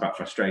right, but it's quite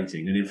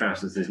frustrating. And in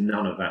Faustus, there's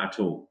none of that at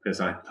all,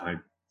 because I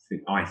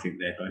think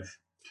they're both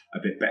a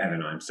bit better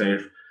than I am. So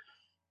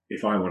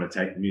if I want to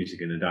take the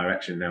music in a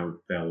direction,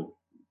 they'll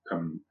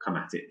come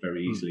at it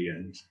very easily.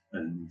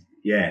 And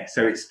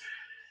so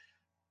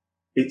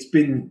it's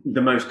been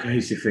the most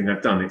cohesive thing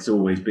I've done. It's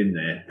always been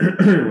there,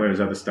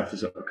 whereas other stuff has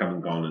sort of come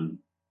and gone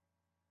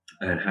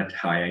and had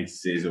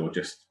hiatuses, or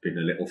just been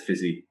a little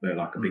fizzy,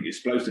 like a big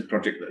explosive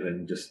project that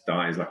then just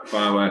dies like a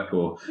firework,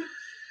 or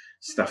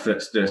stuff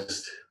that's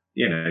just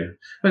you know,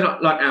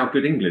 but like Our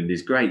Good England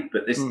is great,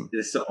 but this Mm.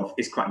 sort of,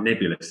 it's quite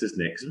nebulous,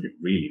 isn't it? Because we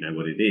don't really know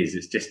what it is.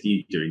 It's just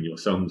you doing your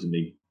songs and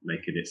me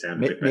making it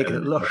sound a bit better. Making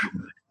it lush.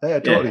 Yeah,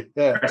 totally.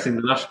 Yeah. Pressing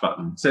the lush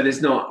button. So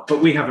there's not,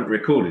 but we haven't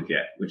recorded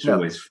yet, which No.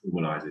 always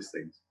formalises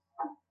things.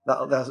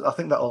 I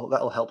think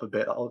that'll help a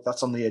bit.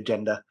 That's on the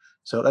agenda.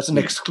 So that's an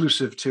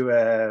exclusive to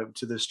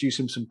the Stu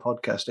Simpson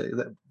podcast.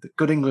 The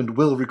Good England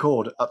will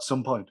record at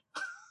some point.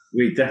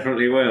 We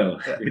definitely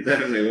will. Yeah. We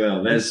definitely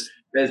will. There's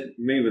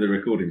me with a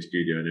recording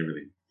studio and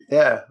everything.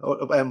 Yeah.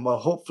 Well,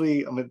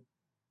 hopefully, I mean,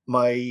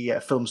 my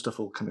film stuff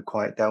will kind of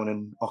quiet down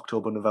in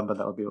October, November.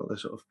 That'll be able to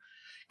sort of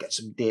get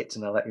some dates,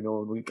 and I'll let you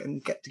know, and we can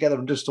get together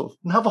and just sort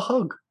of have a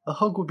hug. A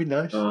hug would be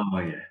nice. Oh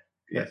yeah.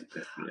 Yes,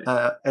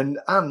 definitely.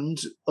 And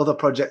other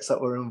projects that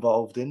we're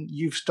involved in.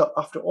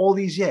 After all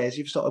these years,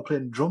 you've started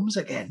playing drums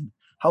again.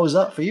 How was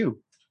that for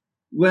you?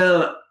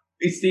 Well,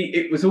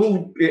 it was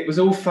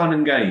all fun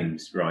and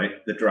games, right?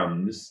 The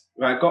drums.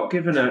 I got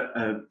given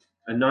a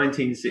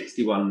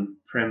 1961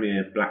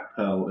 Premier Black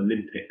Pearl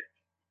Olympic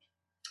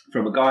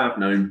from a guy I've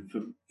known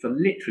for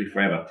literally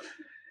forever.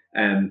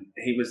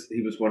 He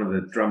was one of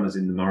the drummers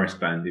in the Morris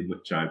band in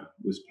which I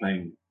was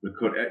playing.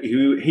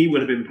 He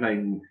would have been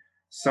playing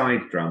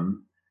side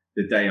drum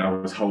the day I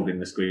was holding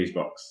the squeeze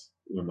box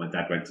when my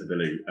dad went to the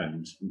loo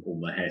and all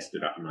my hair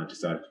stood up and I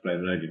decided to play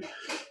the Melodeon.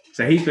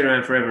 So he's been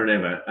around forever and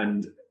ever.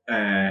 And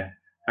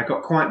I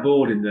got quite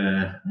bored it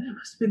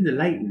must have been the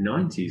late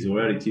 90s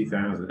or early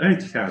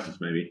 2000s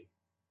maybe.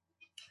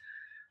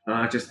 And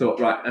I just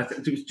thought, right,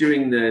 it was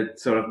during the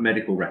sort of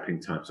medical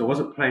wrapping time. So I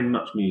wasn't playing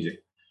much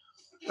music.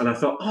 And I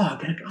thought, I'll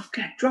get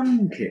a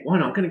drum kit. Why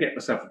not? I'm going to get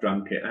myself a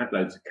drum kit. I had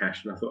loads of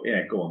cash and I thought,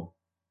 yeah, go on.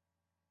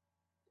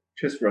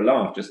 Just for a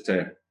laugh, just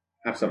to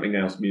have something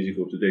else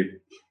musical to do.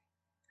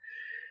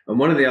 And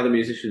one of the other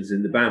musicians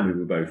in the band we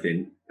were both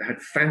in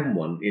had found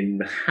one in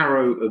the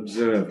Harrow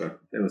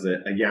Observer. There was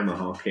a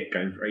Yamaha kit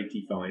going for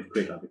 85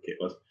 quid, I think it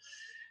was.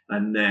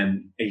 And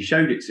he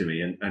showed it to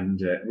me,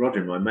 and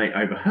Roger, my mate,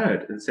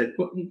 overheard and said,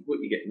 what are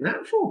you getting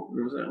that for?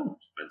 And I was like,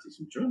 fancy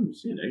some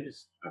drums,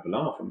 just have a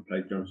laugh. I've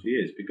played drums for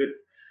years, be good.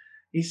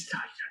 He said,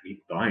 you don't need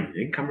to buy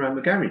anything, come round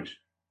the garage.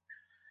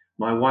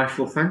 My wife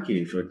will thank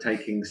you for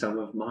taking some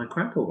of my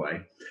crap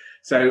away.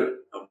 So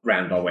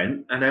round I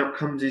went, and out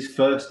comes his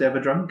first ever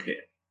drum kit.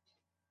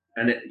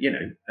 And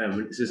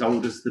it's as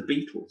old as the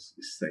Beatles,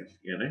 this thing,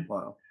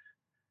 Wow.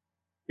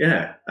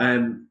 Yeah.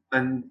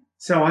 And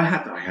so I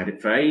had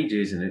it for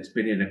ages, and it's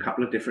been in a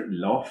couple of different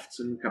lofts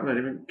and a couple of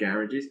different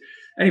garages.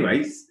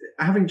 Anyways,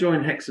 having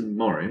joined Hexham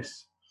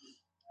Morris,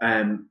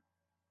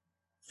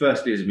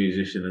 firstly as a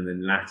musician and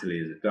then latterly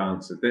as a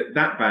dancer,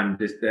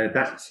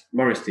 that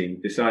Morris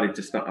team decided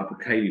to start up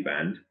a Cayley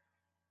band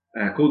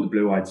called the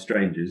Blue Eyed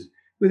Strangers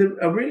with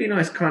a really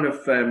nice kind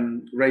of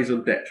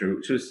raison d'etre,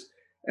 which was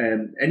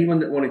anyone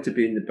that wanted to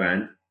be in the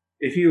band.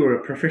 If you were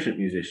a proficient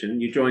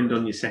musician, you joined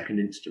on your second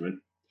instrument.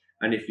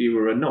 And if you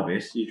were a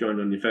novice, you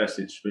joined on your first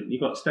instrument, you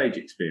got stage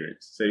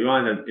experience. So you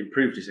either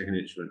improved your second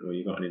instrument or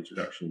you got an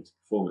introduction to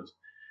performance.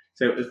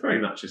 So it was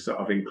very much a sort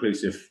of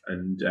inclusive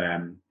and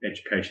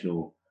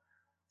educational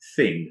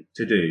thing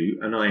to do.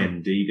 And I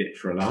MD'd it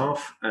for a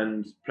laugh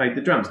and played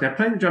the drums. Now,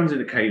 playing the drums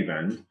in a K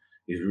band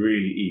is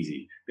really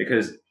easy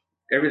because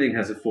everything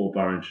has a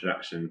 4-bar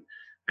introduction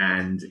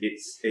and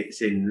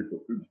it's in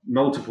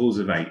multiples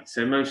of 8.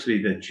 So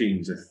mostly the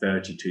tunes are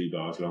 32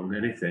 bars long,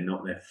 and if they're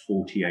not, they're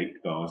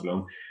 48 bars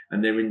long,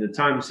 and they're in the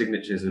time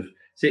signatures of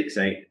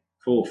 6/8,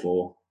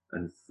 4/4,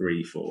 and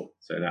 3/4.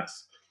 So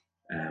that's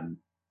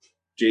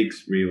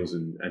jigs, reels,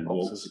 and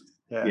waltzes.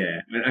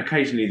 Yeah, and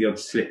occasionally the odd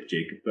slip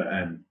jig, but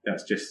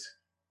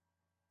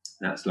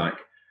that's like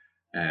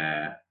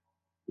a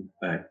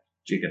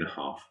jig and a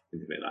half, a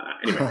bit like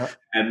that.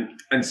 Anyway,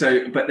 and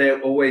so, but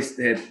they're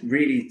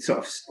really sort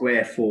of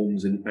square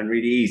forms and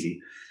really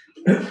easy.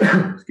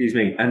 Excuse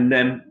me.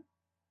 And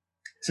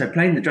so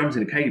playing the drums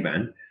in a K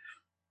band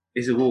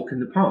is a walk in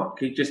the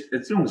park. You just,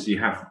 as long as you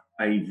have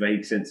a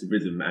vague sense of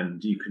rhythm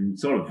and you can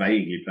sort of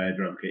vaguely play a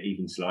drum kit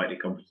even slightly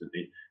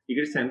competently,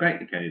 you're going to sound great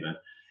in a K band.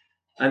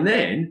 And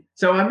then,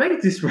 so I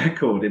made this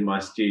record in my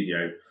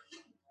studio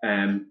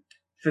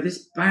for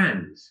this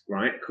band,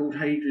 right, called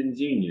Hadrian's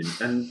Union,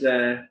 and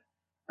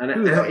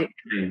out it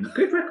came.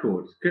 Good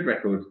record.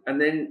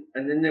 And then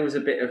there was a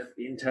bit of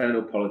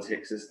internal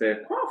politics, as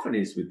there quite often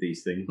is with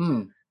these things.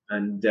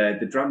 And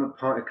the drummer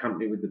parted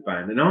company with the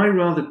band, and I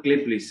rather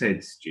glibly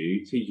said,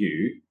 Stu, to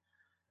you,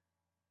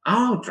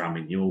 I'll drum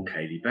in your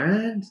Cayley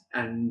band,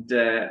 and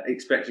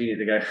expecting you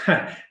to go,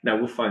 no,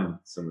 we'll find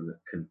someone that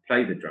can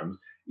play the drums.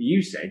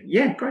 You said,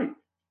 yeah, great.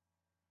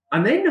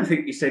 And then I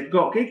think you said,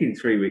 got a gig in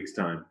 3 weeks'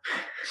 time.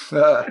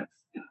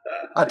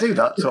 I do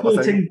that sort of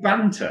thing. Supporting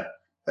banter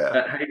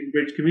at Hayden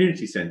Bridge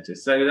Community Centre.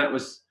 So it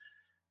was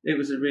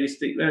a really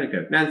steep learning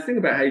curve. Now, the thing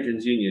about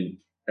Hadrian's Union,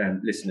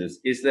 listeners,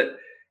 is that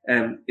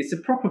it's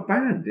a proper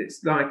band.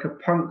 It's like a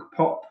punk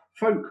pop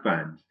folk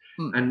band.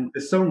 And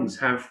the songs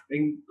have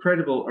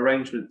incredible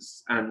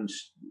arrangements and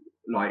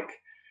like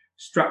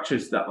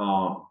structures that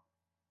are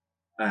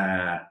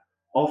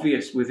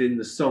obvious within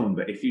the song,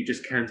 but if you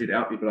just counted it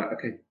up, you'd be like,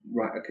 okay,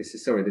 right, okay, so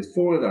sorry, there's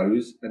 4 of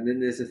those, and then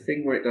there's a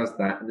thing where it does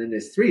that, and then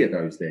there's 3 of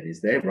those then,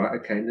 is there? Right,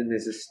 okay, and then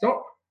there's a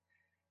stop,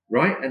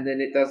 right, and then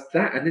it does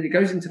that, and then it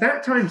goes into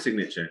that time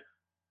signature,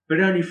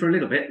 but only for a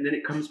little bit, and then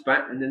it comes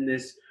back, and then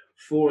there's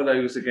 4 of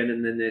those again,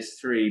 and then there's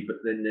 3, but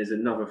then there's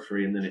another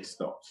 3, and then it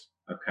stops.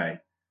 Okay.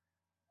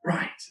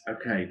 Right,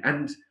 okay.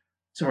 And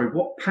sorry,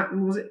 what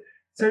pattern was it?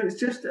 So it's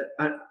just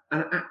an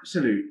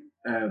absolute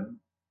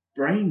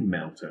brain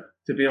melter,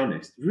 to be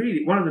honest.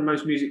 Really, one of the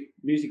most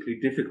musically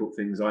difficult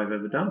things I've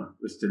ever done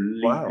was to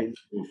leap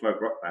into a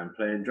folk rock band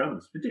playing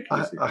drums.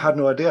 Ridiculous. I had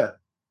no idea.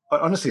 I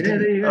honestly didn't.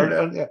 There you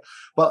go. Yeah.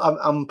 Well,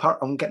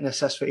 I'm getting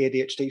assessed for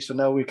ADHD, so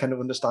now we kind of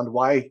understand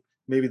why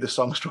maybe the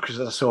song structures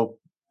are so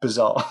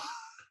bizarre.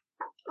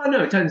 I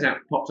know. It turns out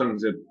pop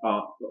songs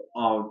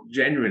are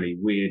generally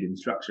weird in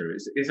structure.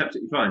 It's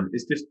absolutely fine.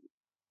 It's just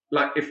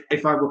like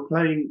if I were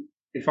playing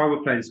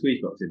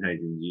Squeezebox in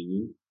Hadrian's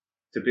Union,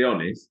 to be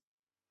honest,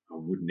 I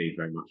wouldn't need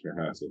very much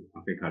rehearsal.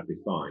 I think I'd be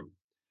fine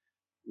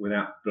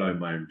without blowing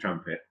my own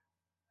trumpet.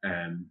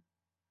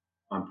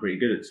 I'm pretty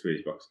good at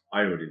Squeezebox.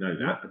 I already know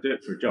that. I do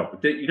it for a job.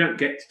 But you don't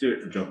get to do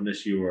it for a job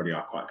unless you already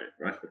are quite good,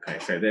 right? Okay,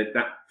 so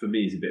that for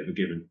me is a bit of a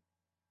given.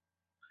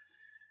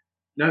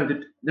 No,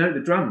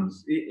 the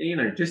drums. You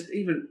know, just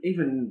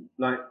even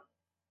like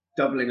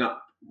doubling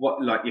up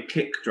like your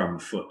kick drum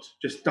foot.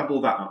 Just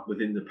double that up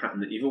within the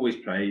pattern that you've always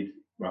played,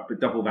 right? But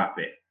double that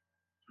bit.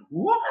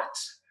 What?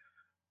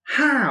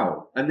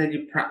 How? And then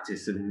you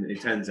practice, and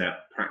it turns out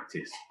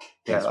practice.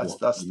 Yeah,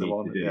 that's the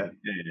one. Yeah,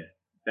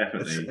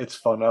 definitely. It's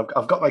fun.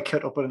 I've got my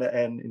kit up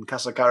in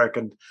Castle Carrick,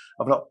 and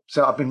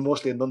I've been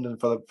mostly in London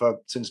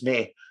since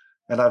May,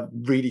 and I'm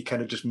really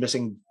kind of just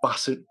missing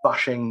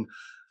bashing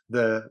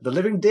the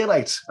living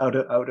daylights out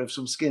of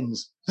some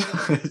skins.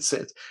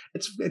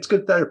 it's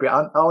good therapy.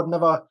 I would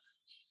never.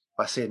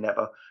 I say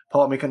never.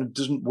 Part of me kind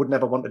of would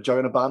never want to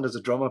join a band as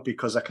a drummer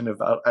because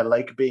I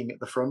like being at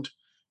the front.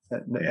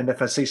 And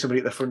if I see somebody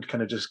at the front,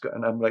 kind of just,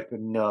 and I'm like,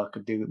 no, I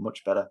could do it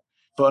much better.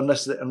 But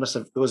unless there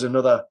was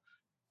another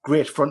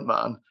great front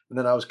man, and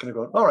then I was kind of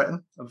going, all right,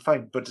 I'm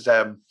fine. But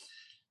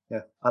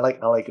yeah, I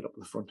like it up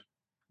the front.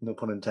 No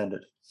pun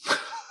intended.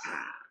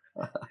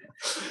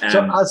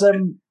 So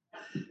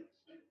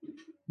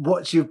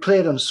what you've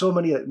played on so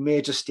many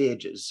major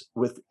stages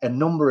with a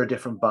number of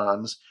different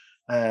bands,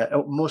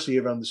 mostly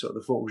around the sort of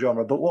the folk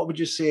genre. But what would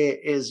you say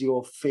is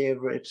your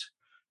favourite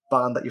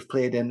band that you've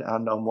played in,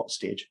 and on what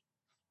stage?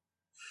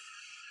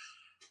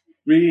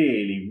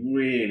 Really,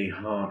 really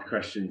hard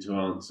question to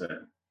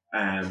answer.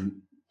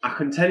 I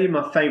can tell you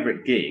my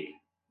favourite gig.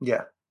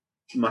 Yeah.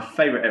 My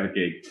favourite ever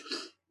gig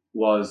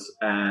was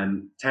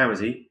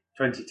Casualty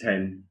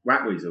 2010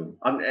 Whapweasel.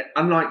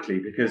 Unlikely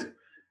because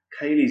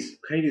Kaylee's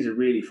a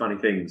really funny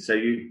thing. So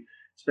you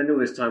spend all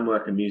this time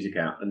working music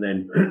out, and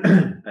then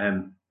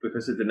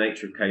because of the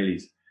nature of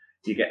Kaylee's,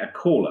 you get a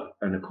caller,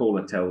 and the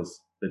caller tells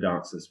the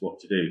dancers what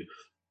to do,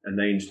 and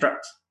they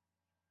instruct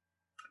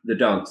the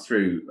dance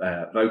through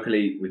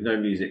vocally with no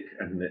music,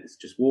 and it's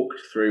just walked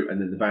through, and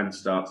then the band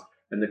starts,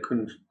 and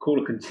the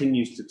caller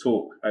continues to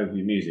talk over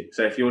your music.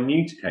 So if you're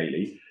new to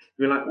Kaylee,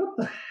 you're like, what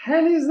the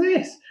hell is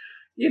this?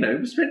 You know,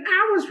 we spent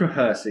hours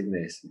rehearsing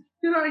this.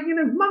 You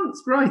know,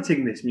 months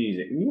writing this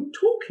music, and you're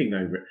talking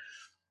over it.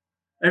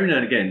 Every now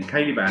and again,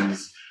 Kaylee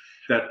bands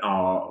that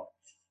are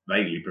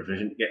vaguely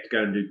proficient get to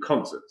go and do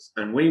concerts,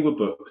 and we were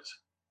booked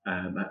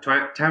at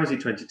Towersey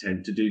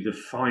 2010 to do the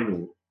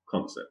final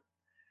concert.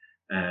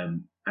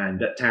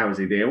 And at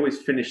Towersey, they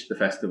always finish the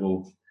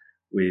festival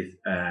with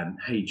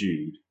Hey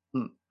Jude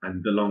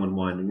and The Long and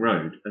Winding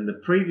Road. And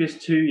the previous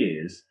 2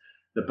 years,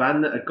 the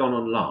band that had gone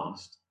on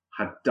last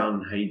had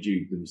done Hey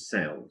Jude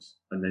themselves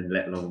and then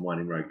let Long and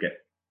Winding Road get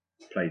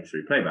played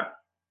through playback.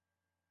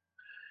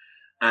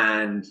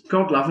 And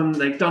God love them,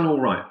 they've done all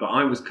right, but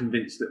I was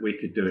convinced that we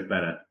could do it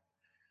better.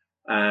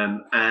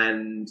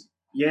 And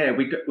yeah,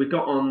 we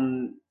got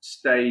on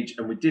stage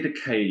and we did a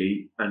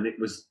Kaylee, and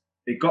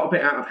it got a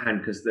bit out of hand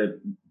because the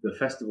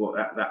festival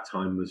at that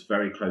time was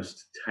very close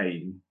to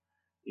Tame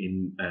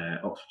in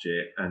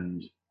Oxfordshire,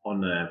 and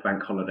on a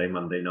bank holiday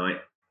Monday night,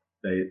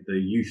 the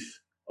youth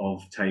of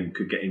Tame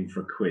could get in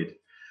for £1.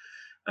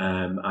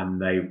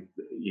 And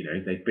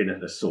they'd been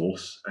at the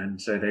source,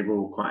 and so they were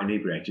all quite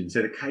inebriated. And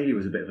so the Kaylee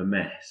was a bit of a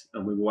mess,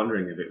 and we were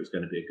wondering if it was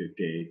going to be a good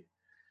gig.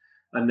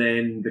 And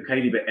then the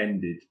Kaylee bit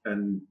ended,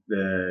 and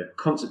the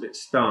concert bit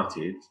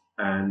started,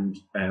 and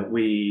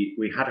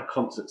we had a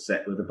concert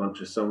set with a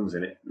bunch of songs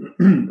in it,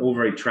 all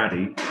very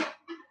traddy.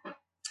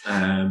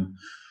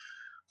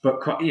 But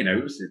quite,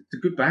 it was a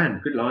good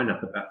band, good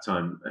lineup at that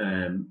time.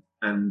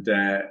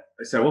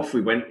 So off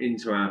we went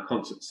into our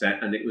concert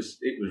set, and it was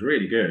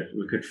really good.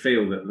 We could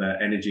feel that the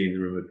energy in the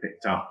room had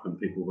picked up, and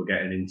people were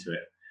getting into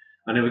it.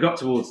 And then we got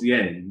towards the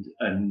end,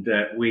 and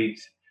we'd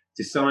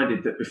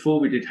decided that before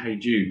we did Hey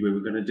Jude, we were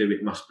going to do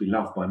It Must Be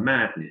Love by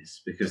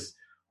Madness, because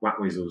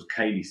Whapweasel's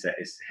Kaylee set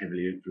is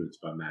heavily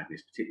influenced by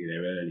Madness,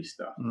 particularly their early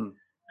stuff.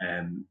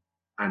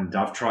 And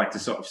I've tried to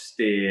sort of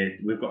steer.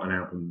 We've got an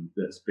album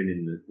that's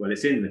been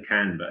it's in the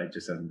can, but it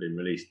just hasn't been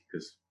released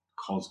because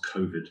because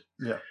COVID.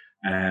 Yeah.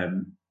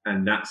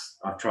 And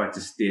I've tried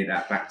to steer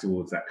that back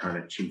towards that kind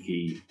of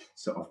cheeky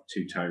sort of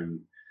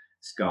two-tone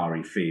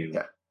scarry feel.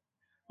 Yeah.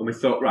 And we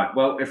thought, right,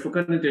 well, if we're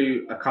going to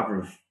do a cover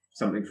of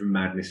something from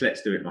Madness,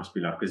 let's do It Must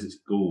Be Love, because it's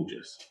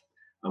gorgeous.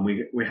 And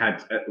we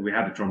had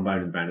a trombone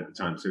in the band at the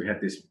time, so we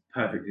had this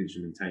perfect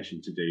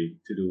instrumentation to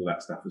do all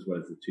that stuff, as well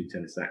as the 2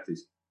 tenor saxes.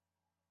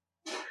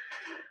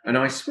 And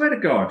I swear to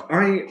God,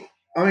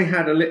 I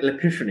had a little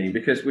epiphany,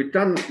 because we'd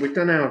done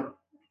our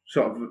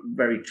sort of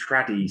very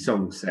traddy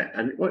song set,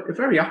 and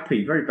very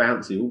uppy, very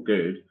bouncy, all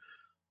good.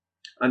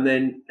 And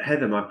then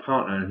Heather, my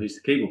partner, who's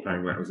the keyboard player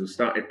in Whapweasel,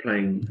 started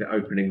playing the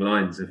opening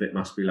lines of It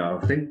Must Be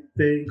Love. Ding,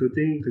 ding,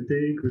 ding,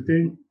 ding,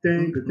 ding,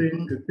 ding,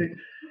 ding, ding.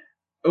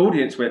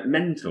 Audience went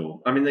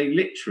mental. I mean, they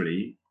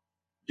literally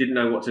didn't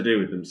know what to do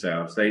with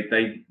themselves. They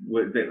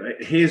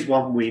here's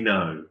one we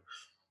know.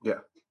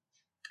 Yeah.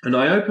 And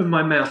I opened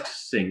my mouth to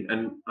sing,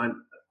 and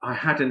I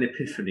had an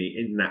epiphany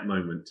in that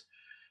moment,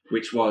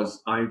 which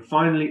was I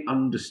finally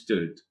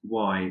understood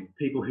why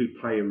people who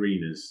play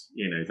arenas,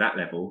 that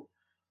level,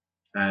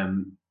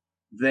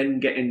 then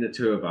get in the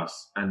two of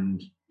us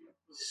and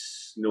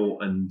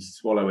snort and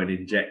swallow and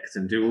inject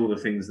and do all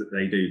the things that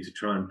they do to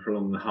try and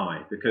prolong the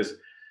high. Because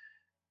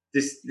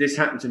this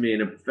happened to me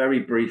in a very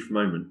brief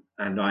moment,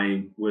 and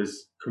I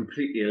was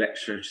completely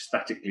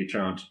electrostatically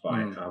charged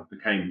by it. I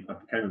became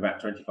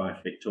about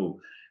 25 feet tall,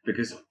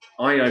 because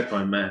I opened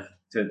my mouth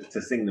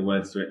to sing the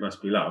words to It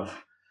Must Be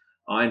Love.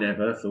 I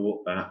never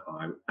thought that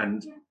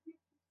and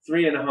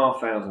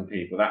 3,500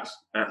 people,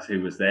 that's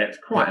who was there. It's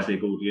quite a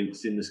big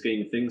audience in the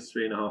scheme of things,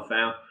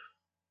 3,500.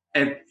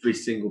 Every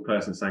single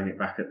person sang it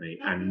back at me,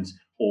 and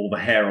all the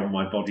hair on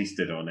my body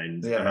stood on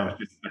end. Yeah. And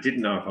I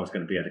didn't know if I was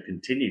going to be able to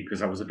continue,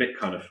 because I was a bit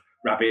kind of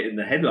rabbit in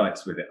the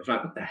headlights with it. I was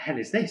like, what the hell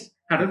is this?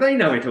 How do they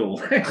know it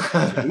all?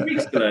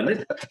 Weeks to learn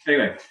this.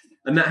 Anyway,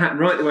 and that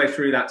happened right the way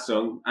through that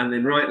song, and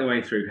then right the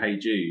way through Hey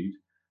Jude.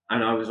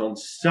 And I was on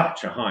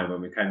such a high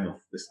when we came off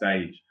the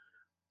stage.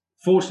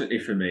 Fortunately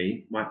for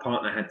me, my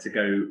partner had to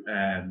go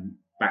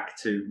back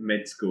to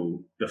med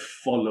school the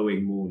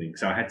following morning.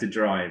 So I had to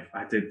drive.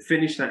 I had to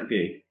finish that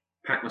gig,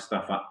 pack my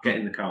stuff up, get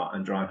in the car,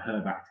 and drive her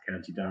back to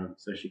County Durham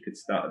so she could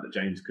start at the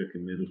James Cook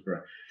in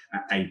Middlesbrough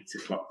at 8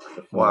 o'clock.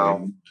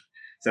 Wow.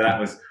 So that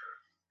was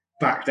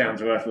back down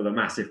to earth with a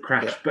massive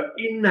crash. Yeah. But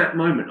in that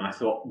moment, I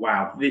thought,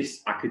 wow,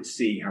 I could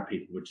see how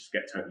people would just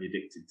get totally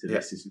addicted to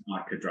this. This is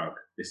like a drug.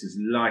 This is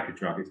like a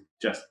drug.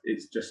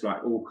 It's just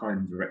like all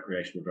kinds of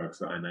recreational drugs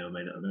that I may or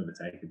may not have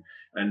ever taken.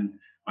 And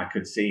I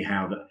could see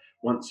how that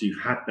once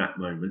you've had that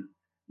moment,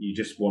 you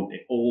just want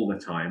it all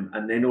the time.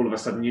 And then all of a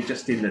sudden you're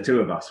just in the two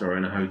of us or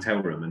in a hotel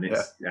room, and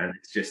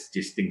it's just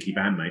stinky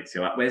bandmates.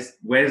 You're like,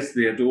 where's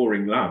the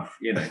adoring love?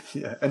 Yeah.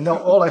 And now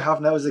all I have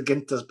now is a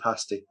Ginter's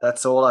pasty.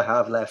 That's all I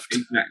have left.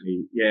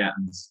 Exactly. Yeah.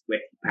 And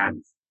sweaty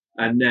pants.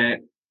 And I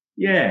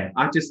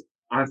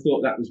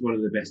thought that was one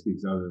of the best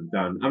gigs I've ever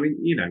done. I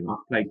mean,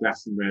 I've played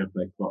Glastonbury, I've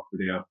played Crockford,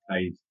 I've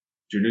played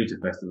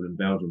Januta Festival in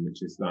Belgium,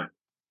 which is like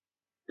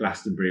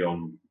Glastonbury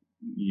on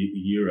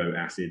Euro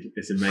acid.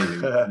 It's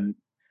amazing. And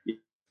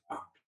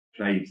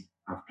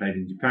I've played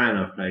in Japan,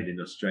 I've played in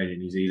Australia,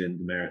 New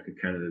Zealand, America,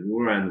 Canada,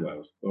 all around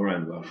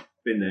the world.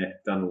 Been there,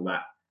 done all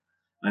that.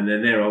 And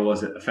then there I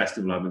was at a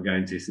festival I've been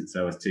going to since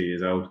I was 2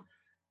 years old.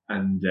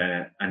 And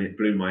it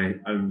blew my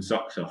own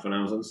socks off, and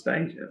I was on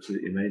stage.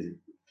 Absolutely amazing.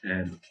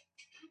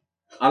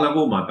 I love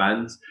all my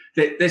bands.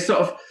 There's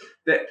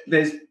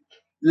there's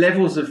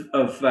levels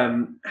of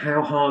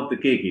how hard the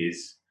gig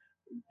is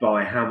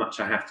by how much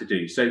I have to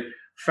do. So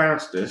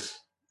Faustus,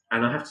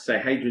 and I have to say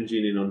Hadrian's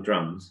Union on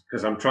drums,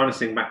 because I'm trying to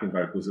sing backing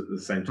vocals at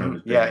the same time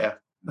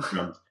as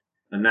drums.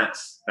 And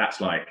that's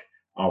like,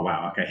 oh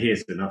wow, okay,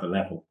 here's another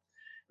level.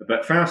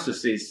 But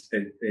Faustus is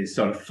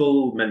sort of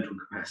full mental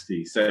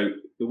capacity. So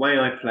the way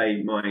I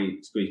play my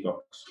squeeze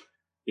box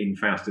in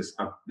Faustus,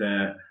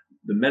 the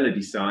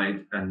melody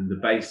side and the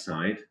bass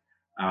side,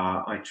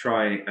 I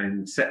try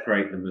and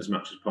separate them as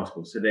much as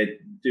possible. So they're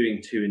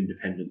doing two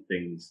independent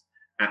things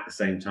at the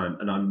same time.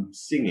 And I'm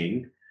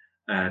singing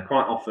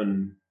quite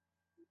often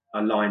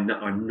a line that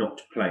I'm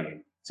not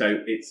playing. So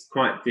it's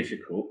quite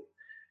difficult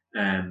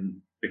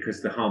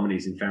because the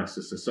harmonies in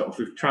Faustus are sort of,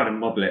 we've tried to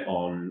model it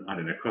on, I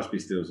don't know, Crosby,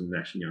 Stills and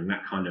Nash and Young,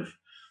 that kind of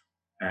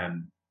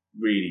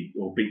really,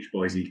 or Beach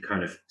Boysy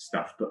kind of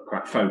stuff, but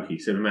quite folky.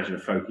 So imagine a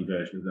folky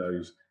version of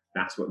those.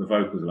 That's what the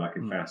vocals are like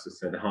in Faustus.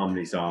 So the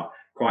harmonies are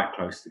quite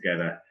close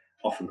together,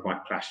 often quite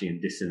clashy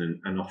and dissonant,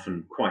 and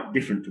often quite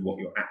different to what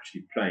you're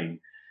actually playing.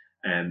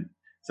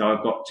 So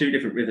I've got two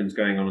different rhythms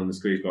going on the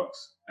squeeze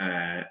box,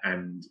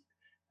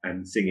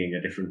 and singing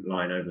a different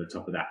line over the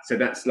top of that. So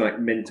that's like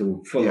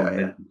mental, full-on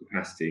mental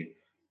capacity.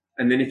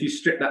 And then if you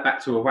strip that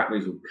back to a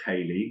Whapweasel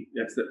Kaylee,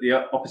 that's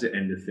the opposite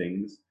end of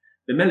things.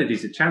 The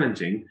melodies are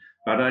challenging,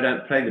 but I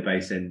don't play the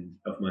bass end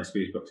of my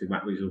squeeze box in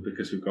Whapweasel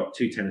because we've got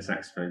two tenor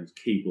saxophones,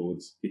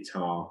 keyboards,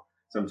 guitar,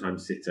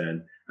 sometimes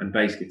sitar and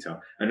bass guitar,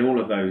 and all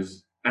of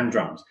those, and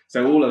drums.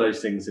 So all of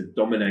those things are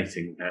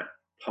dominating that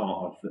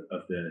part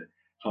of the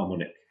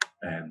harmonic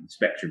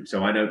spectrum.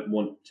 So I don't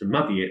want to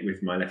muddy it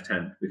with my left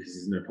hand because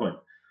there's no point.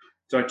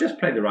 So I just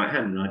play the right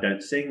hand, and I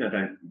don't sing.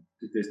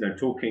 There's no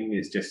talking.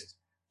 It's just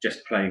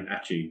playing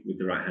at you with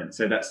the right hand.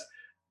 So that's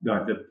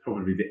like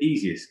probably the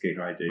easiest gig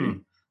I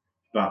do,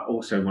 but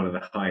also one of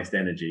the highest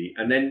energy.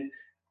 And then,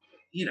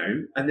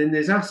 and then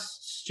there's us,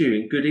 Stu,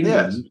 in Good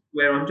England,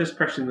 where I'm just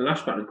pressing the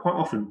lush button. And quite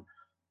often,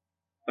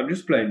 I'm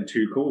just playing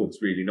 2 chords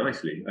really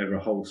nicely over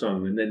a whole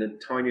song, and then a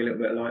tiny little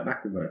bit of light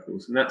backing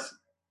vocals, and that's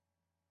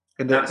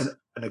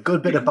a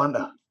good bit of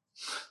banter.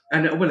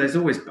 And there's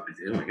always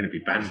going to be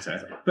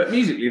banter, but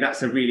musically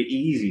that's a really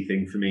easy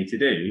thing for me to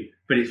do,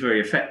 but it's very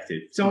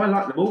effective. So I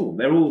like them all.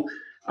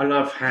 I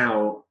love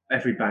how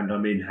every band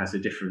I'm in has a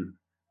different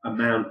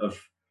amount of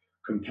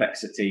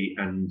complexity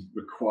and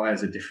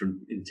requires a different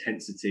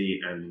intensity,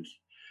 and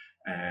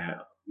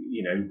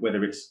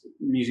whether it's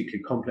musically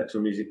complex or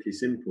musically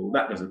simple,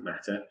 that doesn't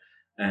matter.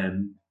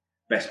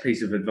 Best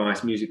piece of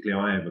advice musically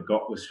I ever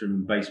got was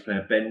from bass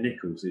player Ben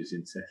Nichols, who's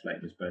in Seth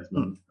Lakeman's band,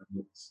 and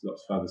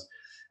lots of others.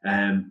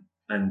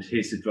 And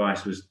his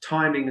advice was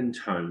timing and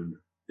tone.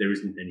 There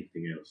isn't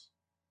anything else.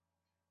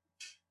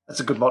 That's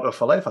a good motto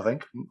for life, I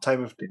think.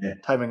 Timing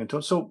and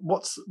tone. So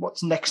what's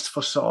next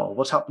for Saul?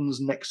 What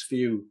happens next for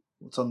you?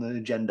 What's on the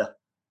agenda?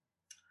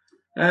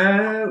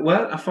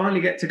 Well, I finally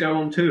get to go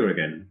on tour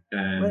again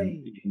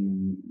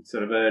in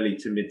sort of early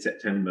to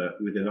mid-September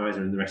with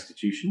Eliza and the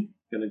Restitution.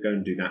 Going to go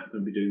and do that. I'm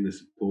going to be doing the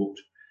support,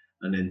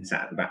 and then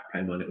sat at the back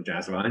playing my little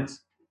jazz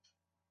lines.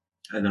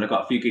 And then I've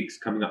got a few gigs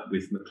coming up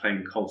with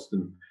McLean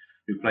Colston,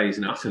 who plays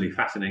an utterly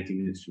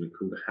fascinating instrument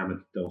called a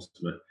hammered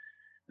dulcimer.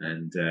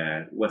 And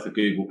worth a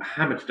Google.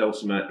 Hammered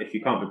dulcimer, if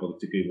you can't be bothered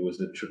to Google,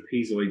 is a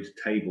trapezoid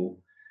table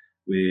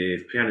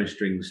with piano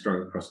strings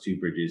strung across 2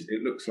 bridges.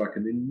 It looks like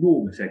an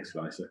enormous egg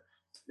slicer,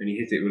 and you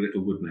hit it with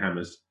little wooden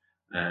hammers.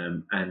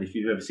 And if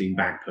you've ever seen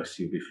Bagpuss,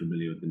 you'll be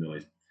familiar with the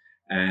noise.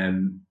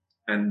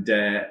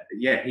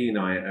 He and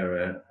I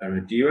are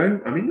a duo.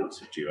 I mean, lots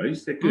of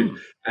duos, they're good.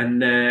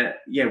 And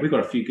we've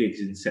got a few gigs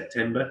in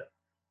September.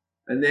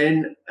 And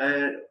then,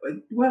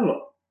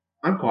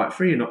 I'm quite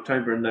free in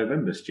October and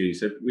November, Stu,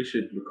 so we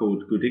should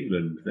record Good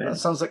England then. That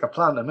sounds like a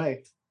plan to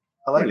me.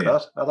 I like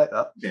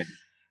that. Yeah.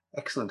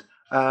 Excellent.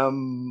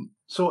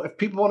 So if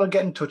people want to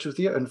get in touch with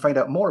you and find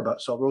out more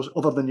about Saul Rose,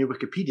 other than your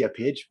Wikipedia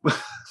page,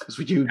 because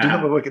we do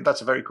have a Wikipedia,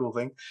 that's a very cool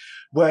thing,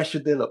 where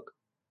should they look?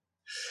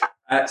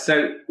 I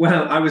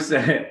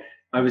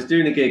was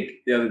doing a gig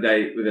the other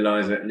day with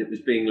Eliza, and it was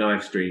being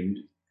live streamed,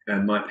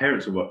 and my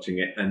parents were watching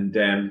it, and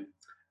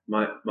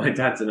my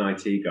dad's an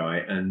IT guy,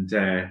 and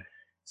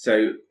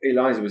so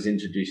Eliza was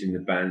introducing the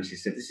band. She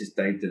said, "This is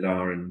Dave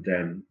Delar, and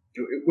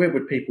where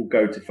would people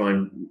go to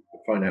find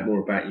out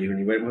more about you?" And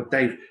he went, "Well,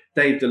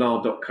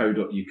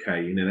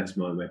 davedelar.co.uk, that's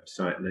my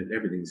website, and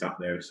everything's up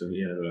there." So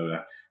blah, blah,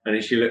 blah. And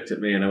then she looked at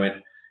me, and I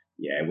went,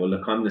 "Yeah, well,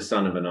 look, I'm the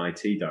son of an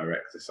IT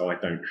director, so I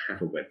don't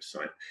have a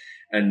website."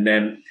 And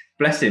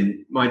bless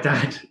him, my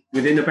dad,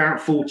 within about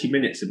 40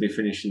 minutes of me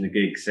finishing the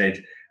gig,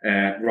 said,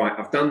 "Right,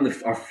 I've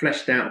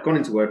fleshed out, I've gone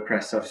into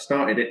WordPress, I've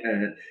started it."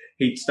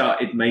 He'd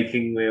started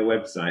making me a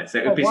website, so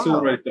it would be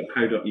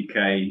saulrose.co.uk.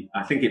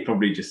 I think it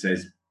probably just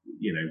says,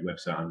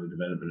 website under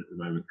development at the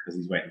moment, because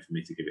he's waiting for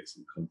me to give it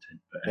some content.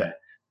 But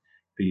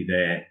be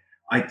there.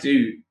 I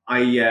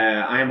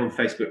am on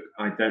Facebook.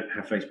 I don't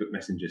have Facebook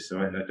Messenger, so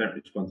I don't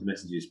respond to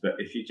messages. But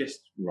if you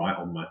just write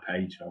on my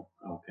page,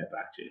 I'll get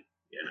back to you.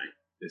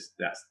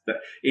 That's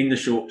in the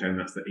short term,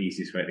 that's the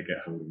easiest way to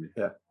get hold of me.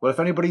 Yeah. Well, if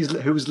anybody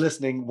who's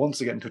listening wants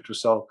to get in touch with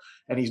Saul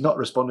and he's not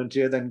responding to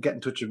you, then get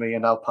in touch with me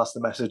and I'll pass the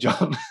message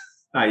on.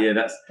 Oh yeah,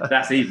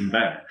 that's even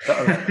better.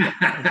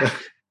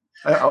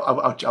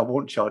 I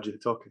won't charge you for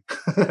talking.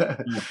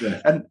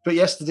 But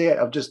yesterday,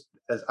 I've just,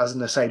 as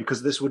an aside,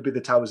 because this would be the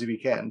Towersy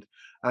weekend,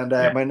 and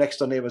my next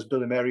door neighbours,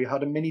 Bill and Mary,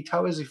 had a mini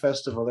Towersy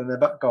festival in their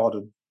back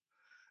garden.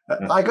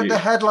 I got the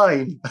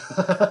headline.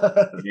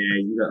 Yeah,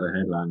 you got the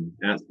headline.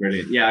 That's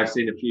brilliant. Yeah, I've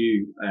seen a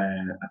few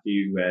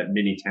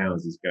mini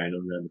Towersies going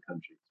on around the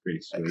country. It's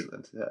really sweet.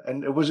 Excellent. Yeah.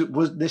 And it was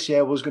this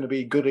year was going to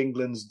be Good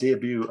England's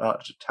debut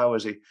at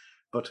Towersy,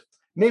 but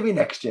maybe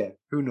next year.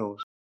 Who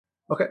knows?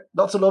 Okay,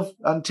 lots of love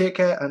and take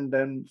care, and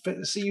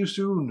see you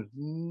soon.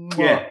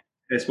 Yeah,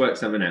 let's work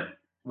something out.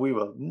 We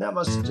will.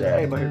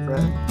 Namaste, my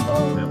friend.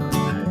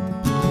 Namaste.